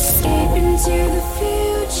 So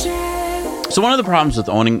one of the problems with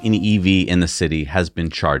owning an EV in the city has been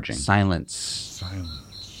charging. Silence.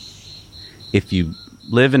 If you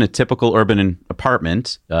live in a typical urban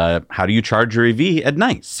apartment, how do you charge your EV at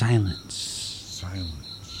night? Silence.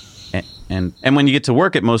 And when you get to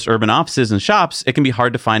work at most urban offices and shops, it can be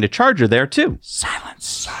hard to find a charger there too.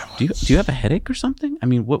 Silence. Do you have a headache or something? I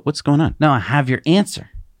mean, what's going on? No, I have your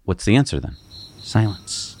answer. What's the answer then?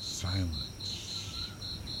 Silence.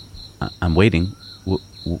 I'm waiting.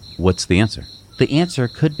 What's the answer? The answer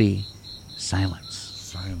could be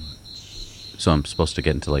silence. So I'm supposed to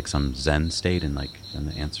get into like some Zen state and then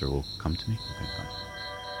the answer will come to me? Okay.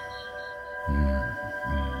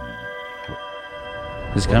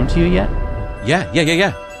 Has it come to you yet? Yeah.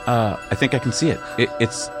 I think I can see it.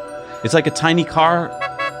 It's like a tiny car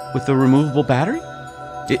with a removable battery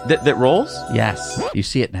that rolls? Yes, you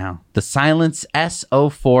see it now. The Silence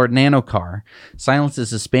S04 nano car. Silence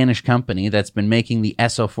is a Spanish company that's been making the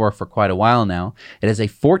S04 for quite a while now. It has a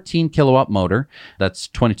 14 kilowatt motor, that's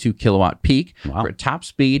 22 kilowatt peak, for a top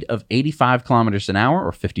speed of 85 kilometers an hour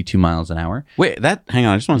or 52 miles an hour. Wait, hang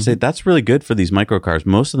on. I just want to say that's really good for these microcars.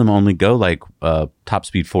 Most of them only go like top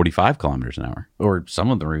speed 45 kilometers an hour. Or some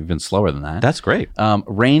of them are even slower than that. That's great.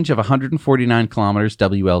 Range of 149 kilometers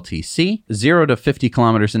WLTC, 0 to 50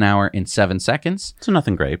 kilometers an hour in 7 seconds. So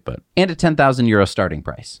nothing great, but... And a 10,000 euro starting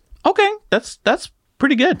price. Okay, that's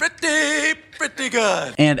pretty good. Pretty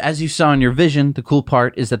good. And as you saw in your vision, the cool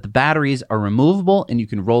part is that the batteries are removable and you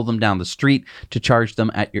can roll them down the street to charge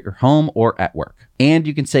them at your home or at work. And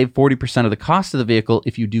you can save 40% of the cost of the vehicle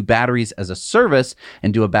if you do batteries as a service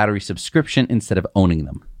and do a battery subscription instead of owning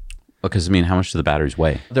them. Because, I mean, how much do the batteries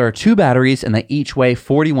weigh? There are 2 batteries and they each weigh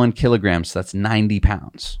 41 kilograms. So that's 90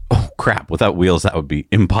 pounds. Oh, crap. Without wheels, that would be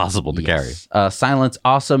impossible to carry. Silence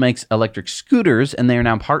also makes electric scooters, and they are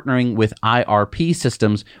now partnering with IRP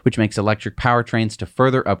Systems, which makes electric powertrains to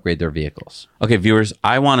further upgrade their vehicles. Okay, viewers,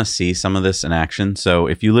 I want to see some of this in action. So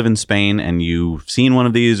if you live in Spain and you've seen one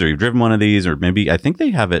of these or you've driven one of these, or maybe I think they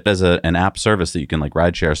have it as an app service that you can like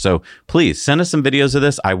ride share. So please send us some videos of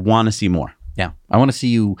this. I want to see more. Yeah, I want to see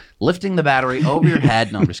you lifting the battery over your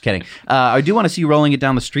head. No, I'm just kidding. I do want to see you rolling it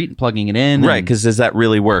down the street and plugging it in. Right, because does that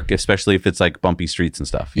really work, especially if it's like bumpy streets and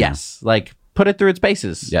stuff? Yes, like put it through its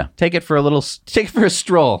paces. Yeah. Take it for a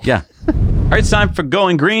stroll. Yeah. All right, it's time for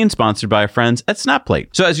Going Green, sponsored by our friends at SnapPlate.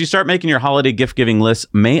 So as you start making your holiday gift-giving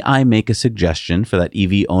list, may I make a suggestion for that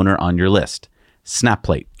EV owner on your list?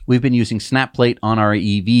 SnapPlate. We've been using SnapPlate on our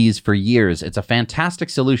EVs for years. It's a fantastic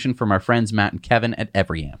solution from our friends Matt and Kevin at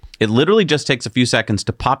Everyamp. It literally just takes a few seconds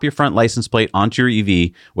to pop your front license plate onto your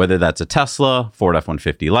EV, whether that's a Tesla, Ford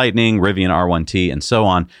F-150 Lightning, Rivian R1T, and so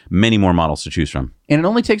on. Many more models to choose from. And it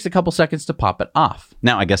only takes a couple seconds to pop it off.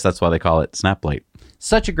 Now, I guess that's why they call it SnapPlate.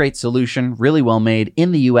 Such a great solution, really well made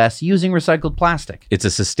in the US using recycled plastic. It's a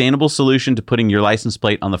sustainable solution to putting your license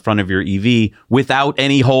plate on the front of your EV without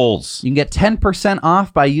any holes. You can get 10%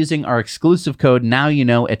 off by using our exclusive code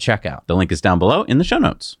NOWYOUKNOW at checkout. The link is down below in the show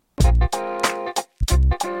notes.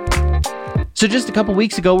 So just a couple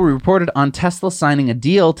weeks ago, we reported on Tesla signing a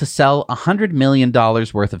deal to sell $100 million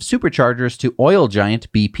worth of superchargers to oil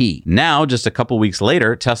giant BP. Now, just a couple weeks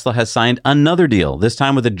later, Tesla has signed another deal, this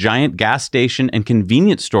time with a giant gas station and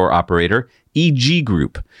convenience store operator, EG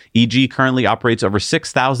Group. EG currently operates over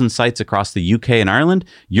 6,000 sites across the UK and Ireland,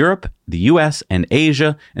 Europe, the US, and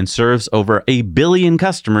Asia, and serves over 1 billion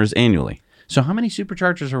customers annually. So how many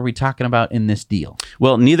superchargers are we talking about in this deal?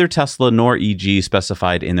 Well, neither Tesla nor EG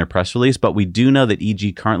specified in their press release, but we do know that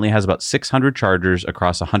EG currently has about 600 chargers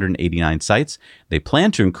across 189 sites. They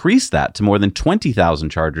plan to increase that to more than 20,000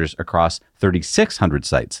 chargers across 3,600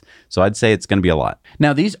 sites. So I'd say it's going to be a lot.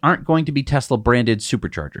 Now, these aren't going to be Tesla branded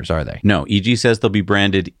superchargers, are they? No, EG says they'll be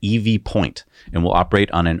branded EV Point and will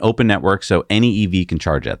operate on an open network so any EV can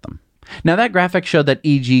charge at them. Now, that graphic showed that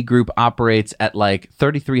EG Group operates at like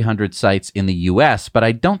 3,300 sites in the US, but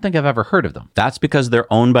I don't think I've ever heard of them. That's because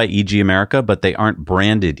they're owned by EG America, but they aren't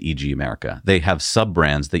branded EG America. They have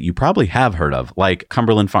sub-brands that you probably have heard of, like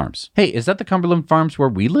Cumberland Farms. Hey, is that the Cumberland Farms where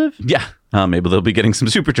we live? Yeah. Maybe they'll be getting some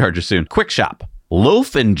superchargers soon. Quick Shop.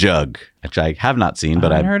 Loaf and Jug, which I have not seen,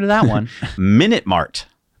 but I've heard of that one. Minute Mart.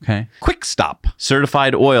 Okay. Quick Stop,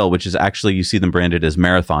 Certified Oil, which is actually, you see them branded as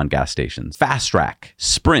Marathon gas stations. Fast Track,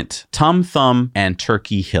 Sprint, Tum Thumb, and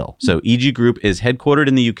Turkey Hill. So EG Group is headquartered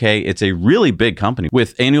in the UK. It's a really big company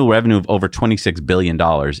with annual revenue of over $26 billion.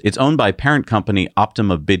 It's owned by parent company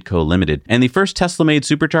Optima Bidco Limited. And the first Tesla-made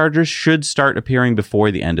superchargers should start appearing before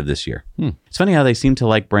the end of this year. It's funny how they seem to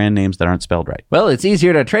like brand names that aren't spelled right. Well, it's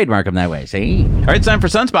easier to trademark them that way, see? All right, it's time for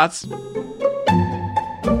Sunspots.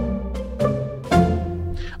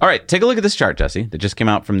 All right, take a look at this chart, Jesse, that just came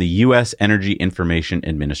out from the U.S. Energy Information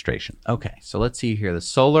Administration. Okay, so let's see here. The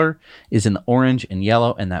solar is in the orange and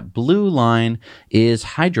yellow, and that blue line is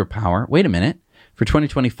hydropower. Wait a minute. For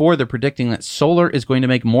 2024, they're predicting that solar is going to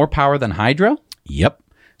make more power than hydro? Yep.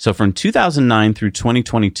 So from 2009 through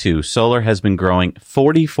 2022, solar has been growing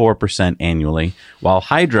 44% annually, while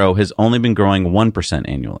hydro has only been growing 1%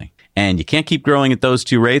 annually. And you can't keep growing at those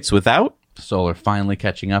two rates without solar finally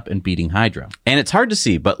catching up and beating hydro. And it's hard to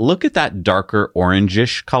see, but look at that darker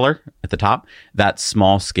orangish color at the top. That's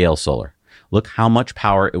small scale solar. Look how much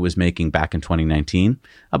power it was making back in 2019,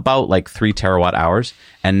 about like 3 terawatt hours.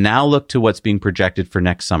 And now look to what's being projected for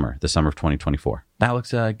next summer, the summer of 2024. That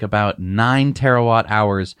looks like about 9 terawatt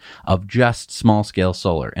hours of just small scale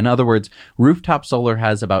solar. In other words, rooftop solar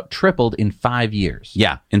has about tripled in 5 years.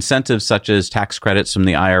 Yeah. Incentives such as tax credits from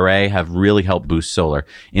the IRA have really helped boost solar.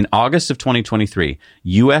 In August of 2023,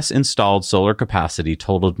 U.S. installed solar capacity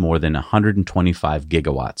totaled more than 125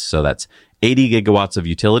 gigawatts. So that's 80 gigawatts of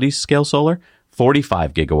utility scale solar,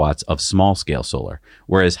 45 gigawatts of small scale solar,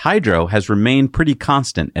 whereas hydro has remained pretty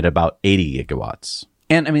constant at about 80 gigawatts.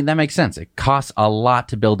 And I mean, that makes sense. It costs a lot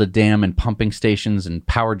to build a dam and pumping stations and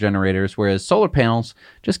power generators, whereas solar panels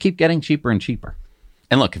just keep getting cheaper and cheaper.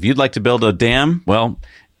 And look, if you'd like to build a dam, well,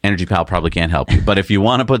 Energy Pal probably can't help you. But if you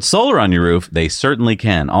want to put solar on your roof, they certainly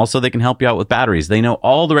can. Also, they can help you out with batteries. They know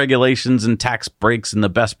all the regulations and tax breaks and the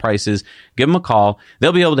best prices. Give them a call.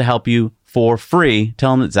 They'll be able to help you for free.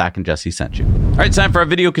 Tell them that Zach and Jesse sent you. All right, it's time for our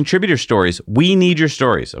video contributor stories. We need your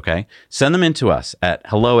stories, okay? Send them in to us at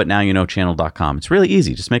hello@nowyouknowchannel.com. It's really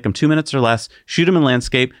easy. Just make them 2 minutes or less. Shoot them in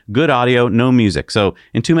landscape. Good audio, no music. So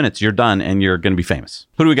in 2 minutes, you're done and you're going to be famous.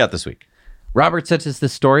 Who do we got this week? Robert sent us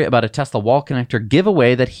this story about a Tesla wall connector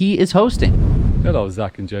giveaway that he is hosting. Hello,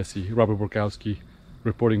 Zach and Jesse. Robert Borkowski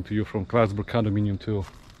reporting to you from Clarksburg Condominium 2.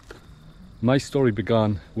 My story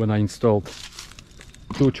began when I installed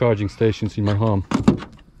 2 charging stations in my home.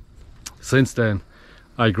 Since then,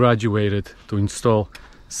 I graduated to install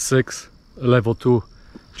 6 level 2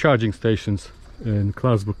 charging stations in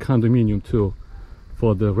Clarksburg Condominium 2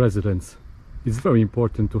 for the residents. It's very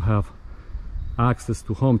important to have access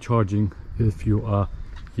to home charging if you are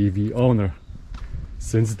EV owner.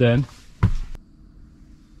 Since then,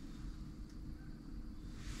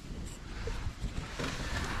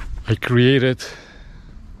 I created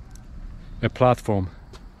a platform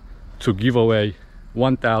to give away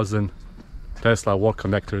 1,000 Tesla wall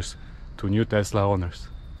connectors to new Tesla owners.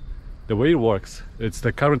 The way it works, it's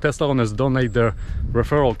the current Tesla owners donate their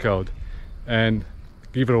referral code and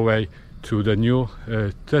give it away to the new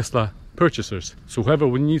Tesla purchasers. So whoever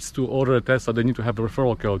needs to order a Tesla, they need to have a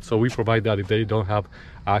referral code. So we provide that if they don't have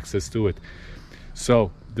access to it.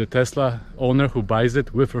 So the Tesla owner who buys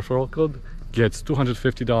it with referral code gets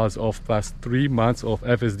 $250 off plus 3 months of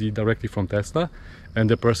FSD directly from Tesla. And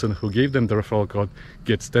the person who gave them the referral code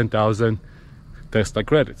gets 10,000 Tesla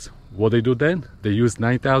credits. What they do then? They use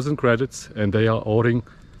 9,000 credits and they are ordering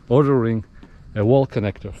a wall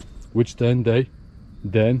connector, which then they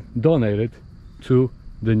donate it to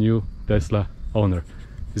the new Tesla owner.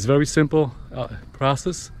 It's very simple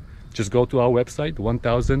process. Just go to our website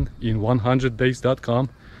 1000in100days.com,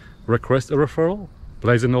 request a referral,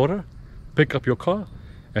 place an order, pick up your car,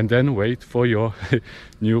 and then wait for your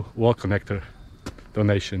new wall connector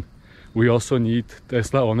donation. We also need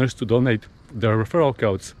Tesla owners to donate their referral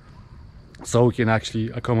codes so we can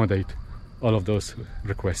actually accommodate all of those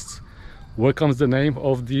requests. Where comes the name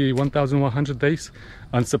of the 1100 days?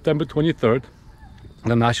 On September 23rd,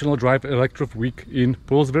 the National Drive Electric Week in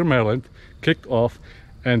Poolsville, Maryland kicked off,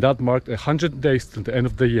 and that marked 100 days till the end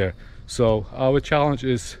of the year. So our challenge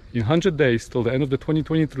is in 100 days till the end of the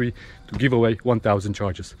 2023 to give away 1,000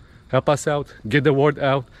 chargers. Help us out, get the word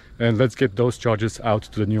out, and let's get those chargers out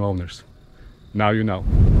to the new owners. Now you know.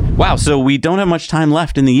 Wow, so we don't have much time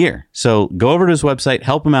left in the year. So go over to his website,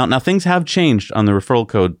 help him out. Now, things have changed on the referral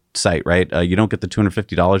code site, right? You don't get the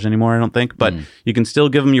 $250 anymore, I don't think, but you can still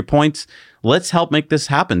give them your points. Let's help make this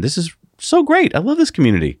happen. This is so great. I love this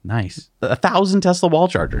community. Nice. 1,000 Tesla wall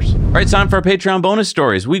chargers. All right, it's time for our Patreon bonus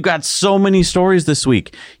stories. We've got so many stories this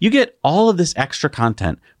week. You get all of this extra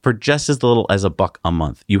content for just as little as $1 a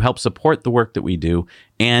month. You help support the work that we do,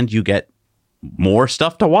 and you get more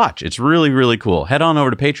stuff to watch. It's really, really cool. Head on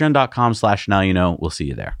over to patreon.com/nowyouknow. We'll see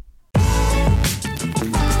you there.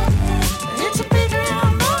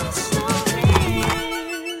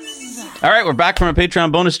 All right, we're back from our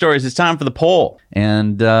Patreon bonus stories. It's time for the poll.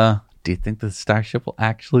 And do you think the Starship will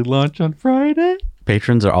actually launch on Friday?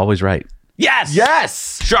 Patrons are always right. Yes!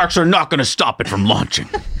 Yes! Sharks are not going to stop it from launching.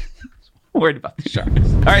 Worried about the sharks.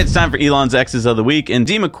 All right, it's time for Elon's X's of the week. And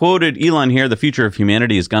Dima quoted Elon here, the future of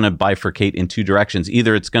humanity is going to bifurcate in two directions.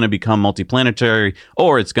 Either it's going to become multiplanetary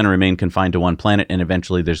or it's going to remain confined to one planet, and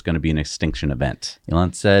eventually there's going to be an extinction event.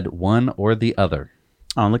 Elon said one or the other.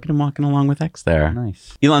 Oh, look at him walking along with X there.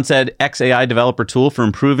 Nice. Elon said, XAI developer tool for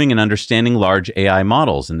improving and understanding large AI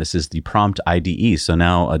models. And this is the prompt IDE. So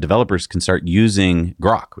now developers can start using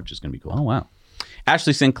Grok, which is going to be cool. Oh, wow.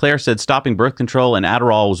 Ashley Sinclair said, stopping birth control and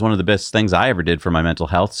Adderall was one of the best things I ever did for my mental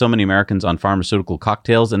health. So many Americans on pharmaceutical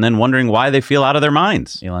cocktails and then wondering why they feel out of their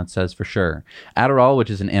minds. Elon says for sure. Adderall,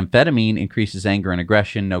 which is an amphetamine, increases anger and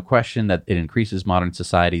aggression. No question that it increases modern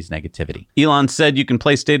society's negativity. Elon said you can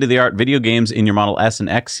play state-of-the-art video games in your Model S and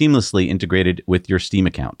X seamlessly integrated with your Steam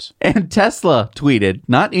account. And Tesla tweeted,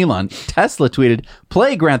 not Elon, Tesla tweeted,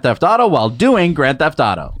 play Grand Theft Auto while doing Grand Theft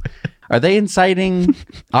Auto. Are they inciting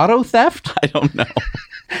auto theft? I don't know.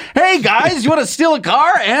 Hey, guys, you want to steal a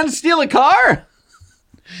car and steal a car?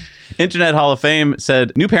 Internet Hall of Fame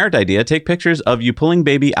said, new parent idea, take pictures of you pulling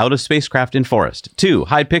baby out of spacecraft in forest. 2,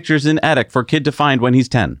 hide pictures in attic for kid to find when he's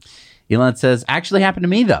 10. Elon says, actually happened to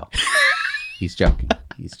me, though. He's joking.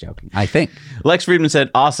 He's joking. I think. Lex Friedman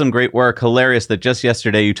said, awesome, great work. Hilarious that just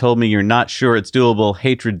yesterday you told me you're not sure it's doable.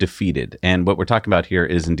 Hatred defeated. And what we're talking about here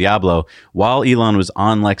is in Diablo, while Elon was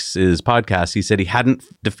on Lex's podcast, he said he hadn't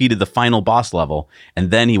defeated the final boss level.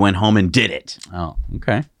 And then he went home and did it. Oh,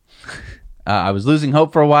 okay. I was losing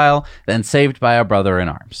hope for a while, then saved by a brother in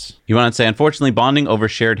arms. You want to say, unfortunately, bonding over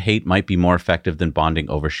shared hate might be more effective than bonding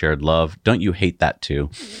over shared love. Don't you hate that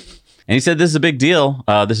too? And he said, this is a big deal.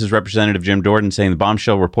 This is Representative Jim Jordan saying the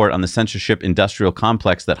bombshell report on the censorship industrial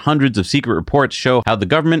complex that hundreds of secret reports show how the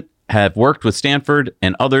government have worked with Stanford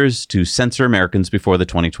and others to censor Americans before the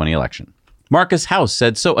 2020 election. Marcus House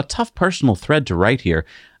said, so a tough personal thread to write here.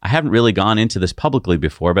 I haven't really gone into this publicly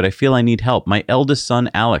before, but I feel I need help. My eldest son,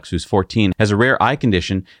 Alex, who's 14, has a rare eye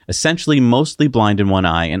condition, essentially mostly blind in one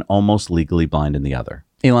eye and almost legally blind in the other.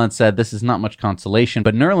 Elon said this is not much consolation,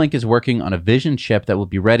 but Neuralink is working on a vision chip that will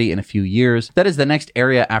be ready in a few years. That is the next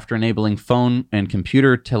area after enabling phone and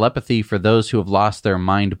computer telepathy for those who have lost their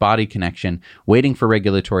mind-body connection, waiting for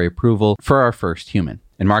regulatory approval for our first human.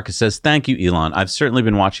 And Marcus says, thank you, Elon. I've certainly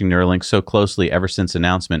been watching Neuralink so closely ever since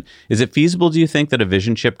announcement. Is it feasible, do you think, that a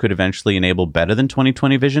vision chip could eventually enable better than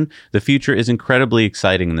 20/20 vision? The future is incredibly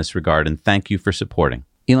exciting in this regard, and thank you for supporting.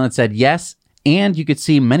 Elon said, yes, and you could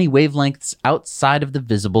see many wavelengths outside of the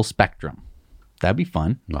visible spectrum. That'd be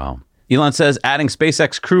fun. Wow. Elon says, adding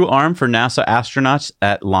SpaceX crew arm for NASA astronauts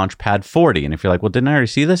at Launch Pad 40. And if you're like, well, didn't I already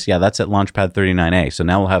see this? Yeah, that's at Launch Pad 39A. So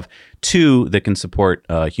now we'll have 2 that can support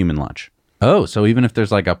human launch. Oh, so even if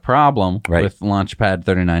there's like a problem with Launchpad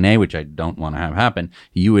 39A, which I don't want to have happen,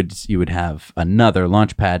 you would have another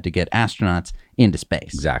launch pad to get astronauts into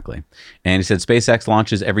space. Exactly. And he said SpaceX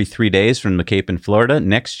launches every 3 days from the Cape in Florida.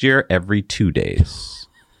 Next year, every 2 days.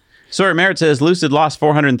 Sawyer Merritt says Lucid lost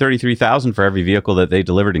 $433,000 for every vehicle that they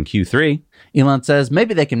delivered in Q3. Elon says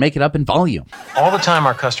maybe they can make it up in volume. All the time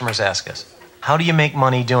our customers ask us, how do you make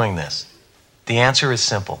money doing this? The answer is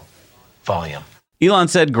simple. Volume. Elon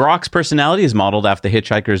said Grok's personality is modeled after the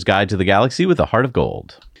Hitchhiker's Guide to the Galaxy with a heart of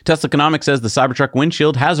gold. Tesla Economics says the Cybertruck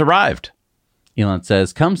windshield has arrived. Elon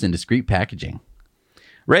says comes in discreet packaging.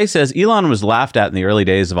 Ray says Elon was laughed at in the early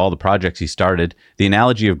days of all the projects he started. The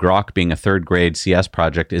analogy of Grok being a third-grade CS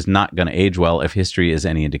project is not going to age well if history is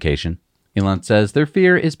any indication. Elon says their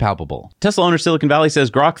fear is palpable. Tesla owner Silicon Valley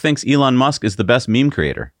says Grok thinks Elon Musk is the best meme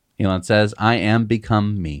creator. Elon says, I am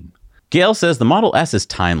become meme. Gail says the Model S is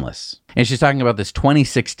timeless. And she's talking about this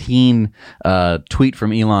 2016 tweet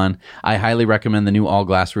from Elon. I highly recommend the new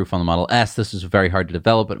all-glass roof on the Model S. This is very hard to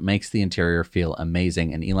develop, but it makes the interior feel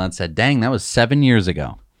amazing. And Elon said, dang, that was 7 years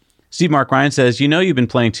ago. Steve Mark Ryan says, you know you've been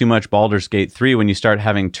playing too much Baldur's Gate 3 when you start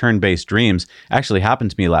having turn-based dreams. Actually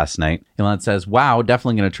happened to me last night. Elon says, wow,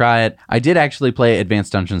 definitely going to try it. I did actually play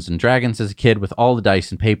Advanced Dungeons & Dragons as a kid with all the dice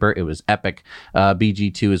and paper. It was epic.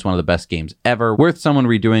 BG2 is one of the best games ever. Worth someone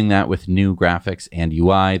redoing that with new graphics and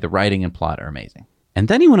UI. The writing and plot are amazing. And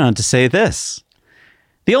then he went on to say this.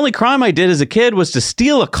 The only crime I did as a kid was to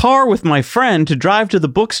steal a car with my friend to drive to the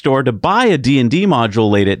bookstore to buy a D&D module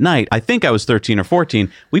late at night. I think I was 13 or 14.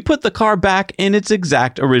 We put the car back in its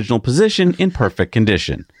exact original position in perfect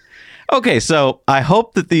condition. Okay, so I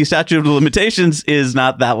hope that the statute of limitations is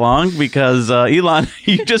not that long because, Elon,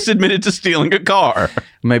 you just admitted to stealing a car.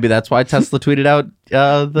 Maybe that's why Tesla tweeted out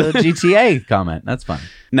the GTA comment. That's fun.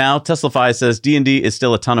 Now, Teslafy says D&D is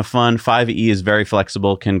still a ton of fun. 5e is very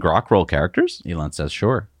flexible. Can Grok roll characters? Elon says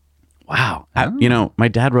sure. Wow. My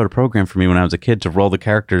dad wrote a program for me when I was a kid to roll the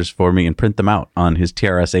characters for me and print them out on his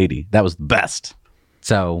TRS-80. That was the best.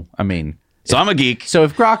 So, I mean... So I'm a geek. So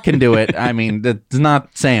if Grok can do it, I mean, that's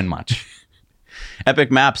not saying much. Epic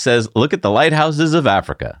Map says, look at the lighthouses of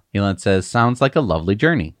Africa. Elon says, sounds like a lovely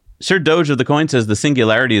journey. Sir Doge of the Coin says, the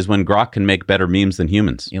singularity is when Grok can make better memes than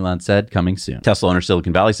humans. Elon said, coming soon. Tesla owner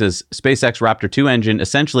Silicon Valley says, SpaceX Raptor 2 engine,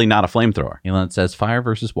 essentially not a flamethrower. Elon says, fire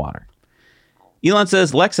versus water. Elon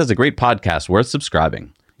says, Lex has a great podcast worth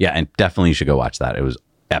subscribing. Yeah, and definitely you should go watch that. It was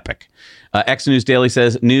epic. X News Daily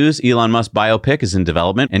says, news, Elon Musk biopic is in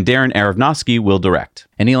development, and Darren Aronofsky will direct.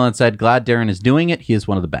 And Elon said, glad Darren is doing it. He is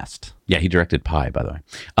one of the best. Yeah, he directed Pi, by the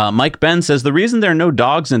way. Mike Ben says, the reason there are no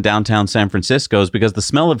dogs in downtown San Francisco is because the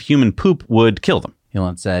smell of human poop would kill them.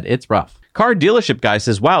 Elon said, it's rough. Car dealership guy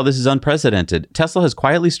says, wow, this is unprecedented. Tesla has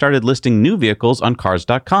quietly started listing new vehicles on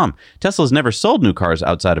cars.com. Tesla has never sold new cars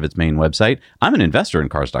outside of its main website. I'm an investor in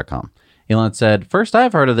cars.com. Elon said, first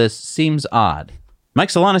I've heard of this. Seems odd. Mike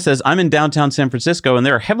Solana says, I'm in downtown San Francisco and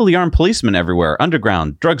there are heavily armed policemen everywhere.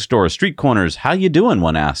 Underground, drugstores, street corners. How you doing?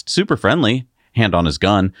 One asked. Super friendly. Hand on his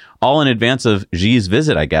gun. All in advance of Xi's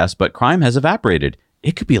visit, I guess, but crime has evaporated.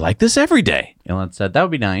 It could be like this every day. Elon said, that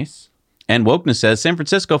would be nice. And Wokeness says, San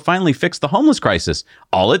Francisco finally fixed the homeless crisis.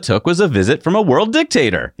 All it took was a visit from a world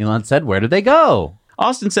dictator. Elon said, where did they go?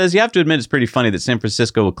 Austin says, you have to admit it's pretty funny that San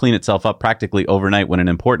Francisco will clean itself up practically overnight when an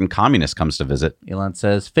important communist comes to visit. Elon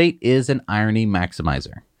says, fate is an irony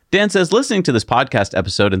maximizer. Dan says, listening to this podcast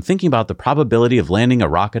episode and thinking about the probability of landing a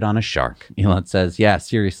rocket on a shark. Elon says, yeah,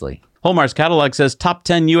 seriously. Holmar's catalog says, top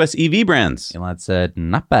 10 US EV brands. Elon said,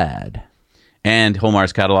 not bad. And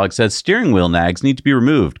Holmar's catalog says, steering wheel nags need to be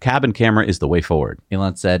removed. Cabin camera is the way forward.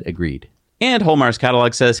 Elon said, agreed. And Holmar's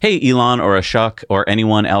catalog says, hey, Elon or Ashok or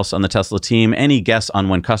anyone else on the Tesla team, any guess on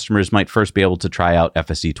when customers might first be able to try out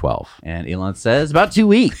FSE 12? And Elon says, about 2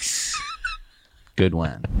 weeks. Good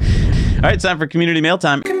one. All right, it's time for Community Mail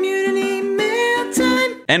Time. Community Mail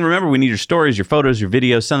Time. And remember, we need your stories, your photos, your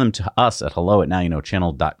videos. Send them to us at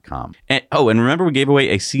hello@nowyouknowchannel.com. And, and remember we gave away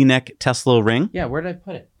a C-neck Tesla ring? Yeah, where did I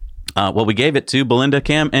put it? Well, we gave it to Belinda,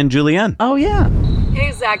 Cam, and Julianne. Oh, yeah.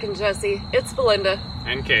 Hey, Zach and Jesse. It's Belinda.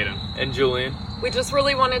 And Kaden. And Julian. We just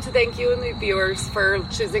really wanted to thank you and the viewers for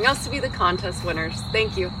choosing us to be the contest winners.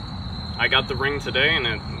 Thank you. I got the ring today, and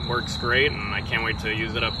it works great, and I can't wait to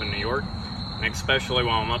use it up in New York. And especially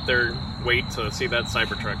while I'm up there, wait to see that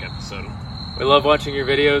Cybertruck episode. We love watching your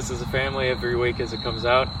videos as a family every week as it comes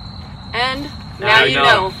out. And now you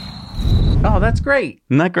know. Oh, that's great.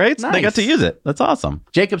 Isn't that great? Nice. They got to use it. That's awesome.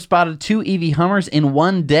 Jacob spotted 2 EV Hummers in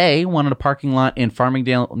one day, one in a parking lot in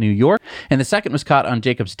Farmingdale, New York, and the second was caught on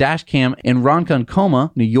Jacob's dash cam in Ronkonkoma,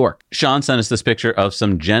 New York. Sean sent us this picture of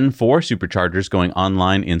some Gen 4 superchargers going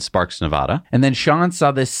online in Sparks, Nevada. And then Sean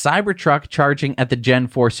saw this Cybertruck charging at the Gen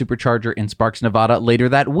 4 supercharger in Sparks, Nevada later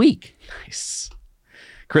that week. Nice.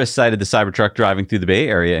 Chris cited the Cybertruck driving through the Bay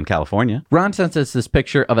Area in California. Ron sent us this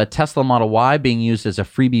picture of a Tesla Model Y being used as a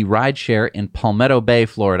freebie rideshare in Palmetto Bay,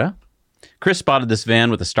 Florida. Chris spotted this van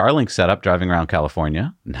with a Starlink setup driving around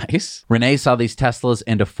California. Nice. Renee saw these Teslas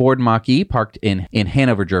and a Ford Mach-E parked in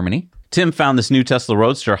Hanover, Germany. Tim found this new Tesla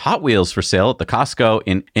Roadster Hot Wheels for sale at the Costco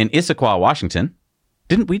in Issaquah, Washington.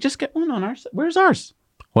 Didn't we just get one on ours? Where's ours?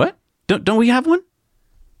 What? Don't we have one?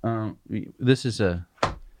 This is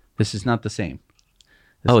not the same.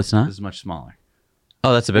 It's not? This is much smaller.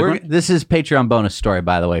 Oh, that's a big one? This is Patreon bonus story,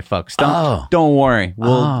 by the way, folks. Don't worry.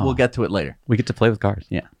 We'll get to it later. We get to play with cars.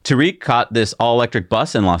 Yeah. Tariq caught this all-electric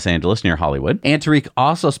bus in Los Angeles near Hollywood. And Tariq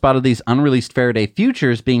also spotted these unreleased Faraday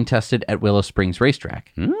Futures being tested at Willow Springs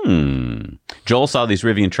Racetrack. Joel saw these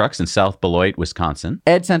Rivian trucks in South Beloit, Wisconsin.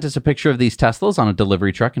 Ed sent us a picture of these Teslas on a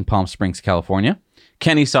delivery truck in Palm Springs, California.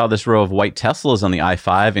 Kenny saw this row of white Teslas on the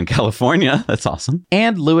I-5 in California. That's awesome.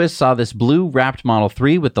 And Lewis saw this blue wrapped Model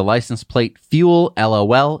 3 with the license plate Fuel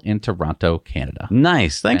LOL in Toronto, Canada.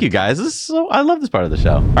 Nice. Thank you, guys. I love this part of the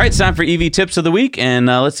show. All right, it's time for EV tips of the week, and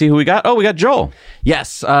let's see who we got. Oh, we got Joel. Yes.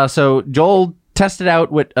 So Joel tested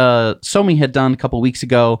out what Somi had done a couple weeks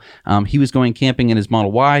ago. He was going camping in his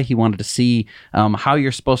Model Y. He wanted to see how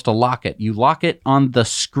you're supposed to lock it. You lock it on the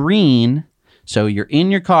screen So you're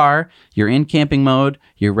in your car, you're in camping mode,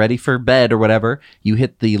 you're ready for bed or whatever. You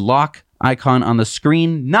hit the lock icon on the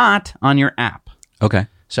screen, not on your app. Okay.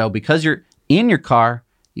 So because you're in your car,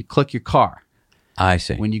 you click your car. I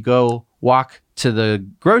see. When you go walk to the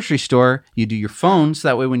grocery store, you do your phone, so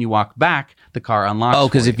that way when you walk back, the car unlocks. Oh,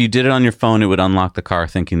 because if you did it on your phone, it would unlock the car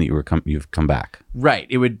thinking that you've come back. Right.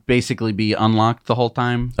 It would basically be unlocked the whole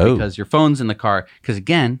time because your phone's in the car. Because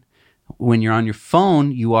again, when you're on your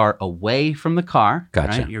phone, you are away from the car.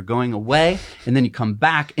 Gotcha. Right? You're going away, and then you come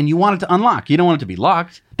back, and you want it to unlock. You don't want it to be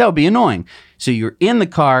locked. That would be annoying. So you're in the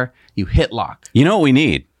car, you hit lock. You know what we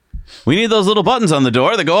need? We need those little buttons on the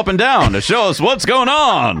door that go up and down to show us what's going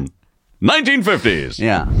on. 1950s.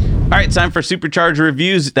 Yeah. All right, time for Supercharger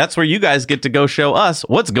reviews. That's where you guys get to go show us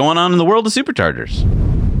what's going on in the world of superchargers.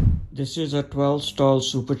 This is a 12-stall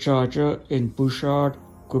supercharger in Bouchard,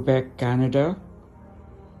 Quebec, Canada.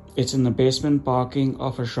 It's in the basement parking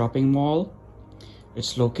of a shopping mall.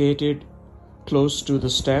 It's located close to the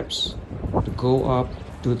steps to go up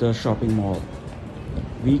to the shopping mall.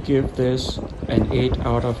 We give this an 8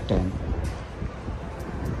 out of 10.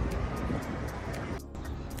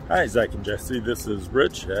 Hi, Zach and Jesse. This is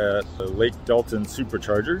Rich at the Lake Dalton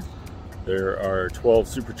Supercharger. There are 12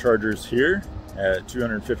 superchargers here at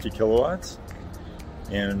 250 kilowatts.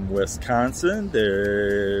 In Wisconsin,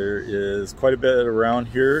 there is quite a bit around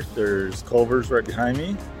here. There's Culver's right behind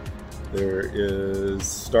me. There is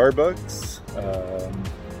Starbucks,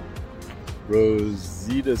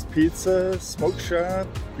 Rosita's Pizza, Smoke Shop,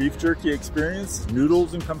 Beef Jerky Experience,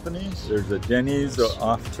 Noodles and Company. There's a Denny's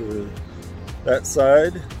off to that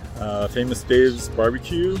side. Famous Dave's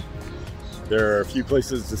Barbecue. There are a few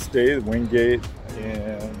places to stay, the Wingate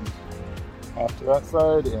and off to that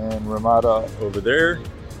side, and Ramada over there.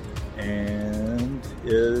 And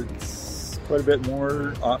it's quite a bit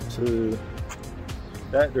more off to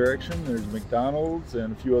that direction. There's McDonald's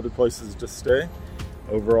and a few other places to stay.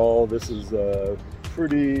 Overall, this is a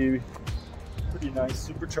pretty nice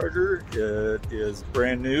supercharger. It is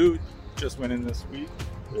brand new, just went in this week.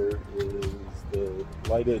 There is the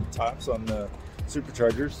lighted tops on the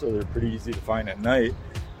superchargers, so they're pretty easy to find at night.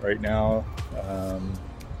 Right now,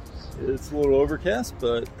 it's a little overcast,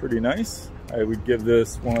 but pretty nice. I would give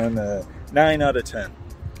this one a 9 out of 10.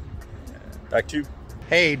 Back to you.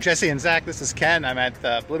 Hey, Jesse and Zach, this is Ken. I'm at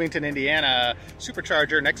the Bloomington, Indiana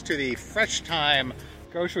supercharger next to the Fresh Time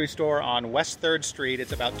grocery store on West 3rd Street.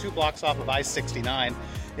 It's about 2 blocks off of I-69.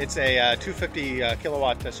 It's a 250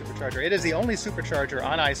 kilowatt supercharger. It is the only supercharger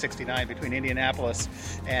on I-69 between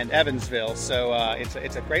Indianapolis and Evansville, so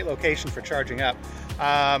it's a great location for charging up.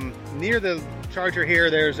 Near the charger here,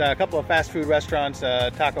 there's a couple of fast food restaurants,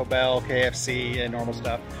 Taco Bell, KFC, and normal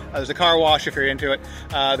stuff. There's a car wash if you're into it.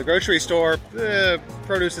 The grocery store,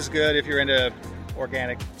 produce is good if you're into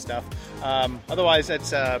organic stuff. Otherwise,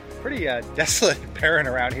 it's pretty desolate and barren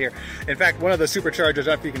around here. In fact, one of the superchargers, I don't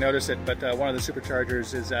know if you can notice it, but one of the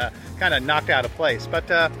superchargers is kind of knocked out of place. But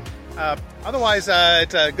otherwise,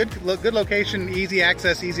 it's a good location, easy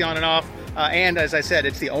access, easy on and off. And as I said,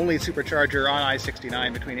 it's the only supercharger on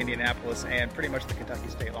I-69 between Indianapolis and pretty much the Kentucky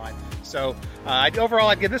state line. So overall,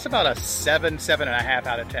 I'd give this about a 7.5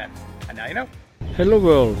 out of 10. And now you know. Hello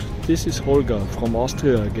world, this is Holger from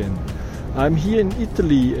Austria again. I'm here in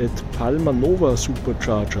Italy at Palma Nova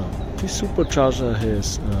Supercharger. This supercharger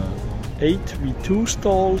has 8 V2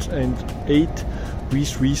 stalls and 8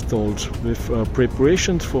 V3 stalls with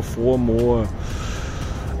preparations for 4 more.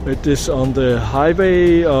 It is on the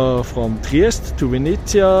highway from Trieste to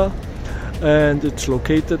Venezia, and it's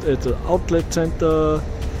located at an outlet center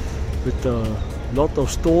with a lot of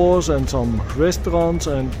stores and some restaurants,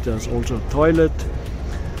 and there's also a toilet.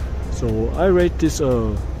 So I rate this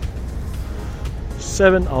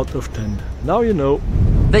 7 out of 10. Now you know.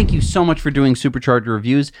 Thank you so much for doing Supercharger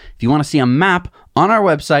reviews. If you want to see a map on our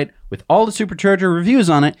website with all the Supercharger reviews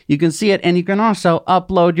on it, you can see it, and you can also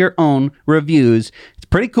upload your own reviews. It's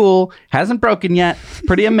pretty cool. Hasn't broken yet.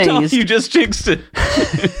 Pretty amazed. No, you just jinxed it.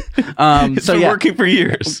 It's been working for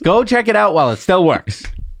years. Go check it out while it still works.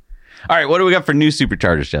 All right, what do we got for new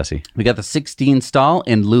superchargers, Jesse? We got the 16 stall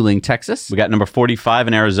in Luling, Texas. We got number 45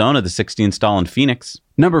 in Arizona, the 16 stall in Phoenix.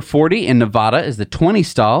 Number 40 in Nevada is the 20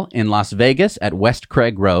 stall in Las Vegas at West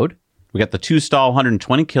Craig Road. We got the 2 stall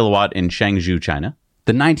 120 kilowatt in Changzhou, China.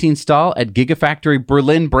 The 19 stall at Gigafactory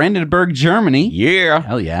Berlin, Brandenburg, Germany. Yeah.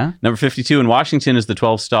 Hell yeah. Number 52 in Washington is the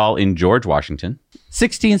 12 stall in George, Washington.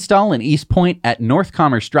 16 stall in East Point at North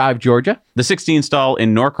Commerce Drive, Georgia. The 16 stall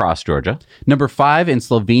in Norcross, Georgia. Number 5 in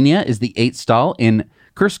Slovenia is the 8 stall in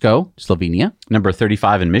Krško, Slovenia. Number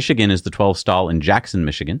 35 in Michigan is the 12 stall in Jackson,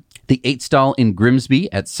 Michigan. The 8 stall in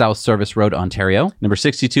Grimsby at South Service Road, Ontario. Number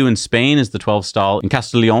 62 in Spain is the 12 stall in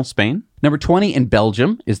Castellón, Spain. Number 20 in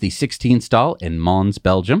Belgium is the 16 stall in Mons,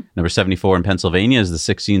 Belgium. Number 74 in Pennsylvania is the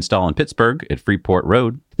 16 stall in Pittsburgh at Freeport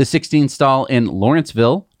Road. The 16 stall in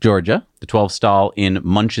Lawrenceville, Georgia. The 12 stall in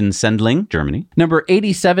Munchen-Sendling, Germany. Number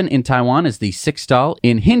 87 in Taiwan is the 6 stall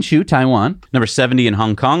in Hsinchu, Taiwan. Number 70 in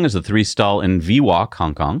Hong Kong is the 3 stall in Vwalk,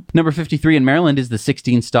 Hong Kong. Number 53 in Maryland is the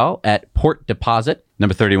 16 stall at Port Deposit.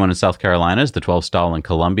 Number 31 in South Carolina is the 12 stall in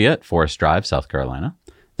Columbia at Forest Drive, South Carolina.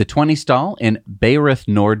 The 20 stall in Bayreuth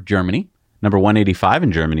Nord, Germany. Number 185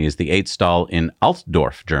 in Germany is the 8 stall in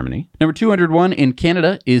Altdorf, Germany. Number 201 in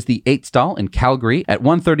Canada is the 8 stall in Calgary at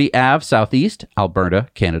 130 Ave Southeast, Alberta,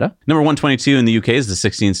 Canada. Number 122 in the UK is the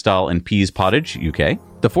 16 stall in Pease Pottage, UK.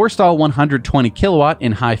 The 4 stall 120 kilowatt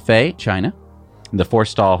in Haifei, China. The 4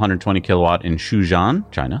 stall 120 kilowatt in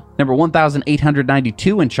Shuzhen, China. Number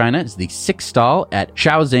 1892 in China is the 6 stall at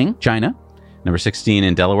Shaoxing, China. Number 16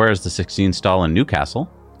 in Delaware is the 16 stall in Newcastle.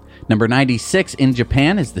 Number 96 in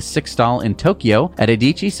Japan is the 6 stall in Tokyo at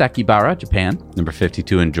Edichi Sakibara, Japan. Number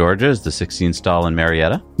 52 in Georgia is the 16 stall in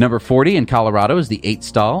Marietta. Number 40 in Colorado is the 8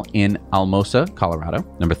 stall in Alamosa, Colorado.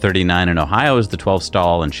 Number 39 in Ohio is the 12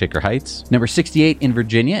 stall in Shaker Heights. Number 68 in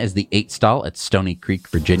Virginia is the 8 stall at Stony Creek,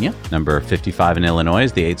 Virginia. Number 55 in Illinois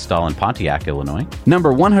is the 8 stall in Pontiac, Illinois.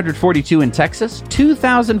 Number 142 in Texas,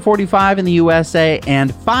 2,045 in the USA,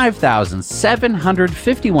 and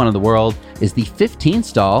 5,751 in the world is the 15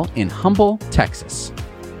 stall in Humble, Texas.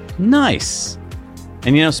 Nice.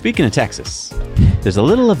 And you know, speaking of Texas, there's a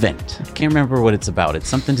little event. I can't remember what it's about. It's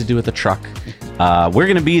something to do with a truck. We're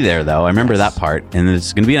going to be there, though. I remember that part. And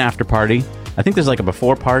it's going to be an after party. I think there's like a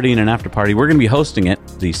before party and an after party. We're going to be hosting it,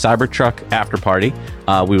 the Cybertruck after party.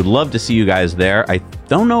 We would love to see you guys there. I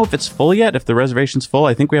don't know if it's full yet, if the reservation's full.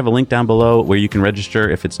 I think we have a link down below where you can register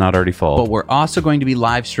if it's not already full. But we're also going to be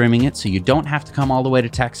live streaming it, so you don't have to come all the way to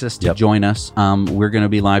Texas to join us. We're going to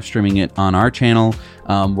be live streaming it on our channel.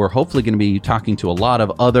 We're hopefully going to be talking to a lot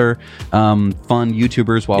of other fun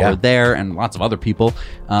YouTubers while we're there, and lots of other people.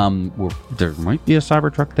 There might be a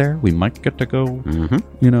Cybertruck there. We might get to go,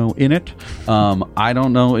 in it. I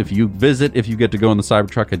don't know if you visit, if you get to go in the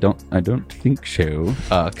Cybertruck. I don't think so.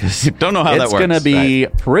 Because don't know how that works. It's going to be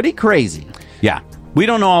pretty crazy. Yeah. We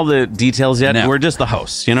don't know all the details yet. No. We're just the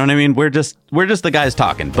hosts. You know what I mean? We're just the guys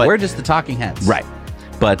talking. But we're just the talking heads. Right.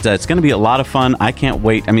 But it's going to be a lot of fun. I can't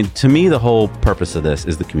wait. I mean, to me, the whole purpose of this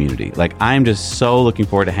is the community. Like, I'm just so looking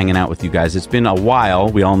forward to hanging out with you guys. It's been a while,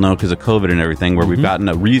 we all know, because of COVID and everything, where we've gotten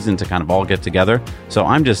a reason to kind of all get together. So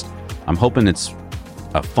I'm hoping it's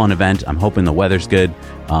a fun event. I'm hoping the weather's good.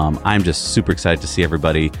 I'm just super excited to see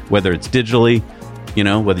everybody, whether it's digitally,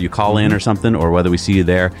 whether you call in or something, or whether we see you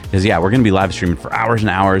there. Because, we're going to be live streaming for hours and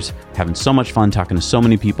hours, having so much fun, talking to so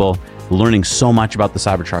many people, learning so much about the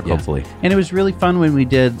Cybertruck, hopefully. And it was really fun when we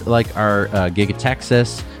did like our gig at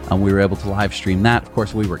Texas. We were able to live stream that. Of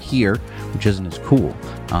course, we were here, which isn't as cool.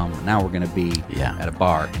 Now we're going to be at a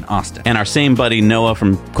bar in Austin. And our same buddy Noah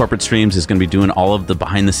from Corporate Streams is going to be doing all of the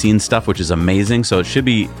behind-the-scenes stuff, which is amazing. So it should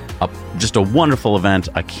be just a wonderful event.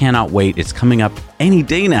 I cannot wait. It's coming up any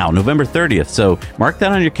day now, November 30th. So mark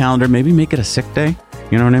that on your calendar. Maybe make it a sick day.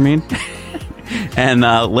 You know what I mean? And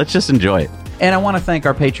let's just enjoy it. And I want to thank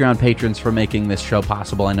our Patreon patrons for making this show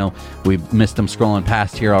possible. I know we missed them scrolling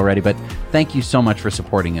past here already, but thank you so much for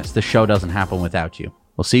supporting us. This show doesn't happen without you.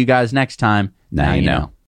 We'll see you guys next time. Now you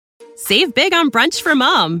know. Save big on brunch for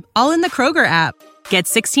mom, all in the Kroger app. Get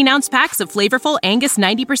 16-ounce packs of flavorful Angus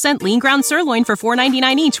 90% lean ground sirloin for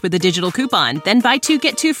 $4.99 each with a digital coupon. Then buy 2,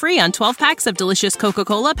 get 2 free on 12 packs of delicious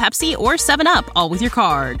Coca-Cola, Pepsi, or 7-Up, all with your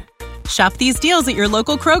card. Shop these deals at your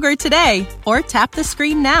local Kroger today, or tap the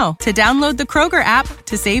screen now to download the Kroger app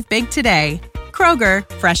to save big today. Kroger,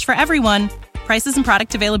 fresh for everyone. Prices and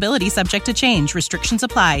product availability subject to change. Restrictions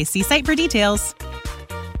apply. See site for details.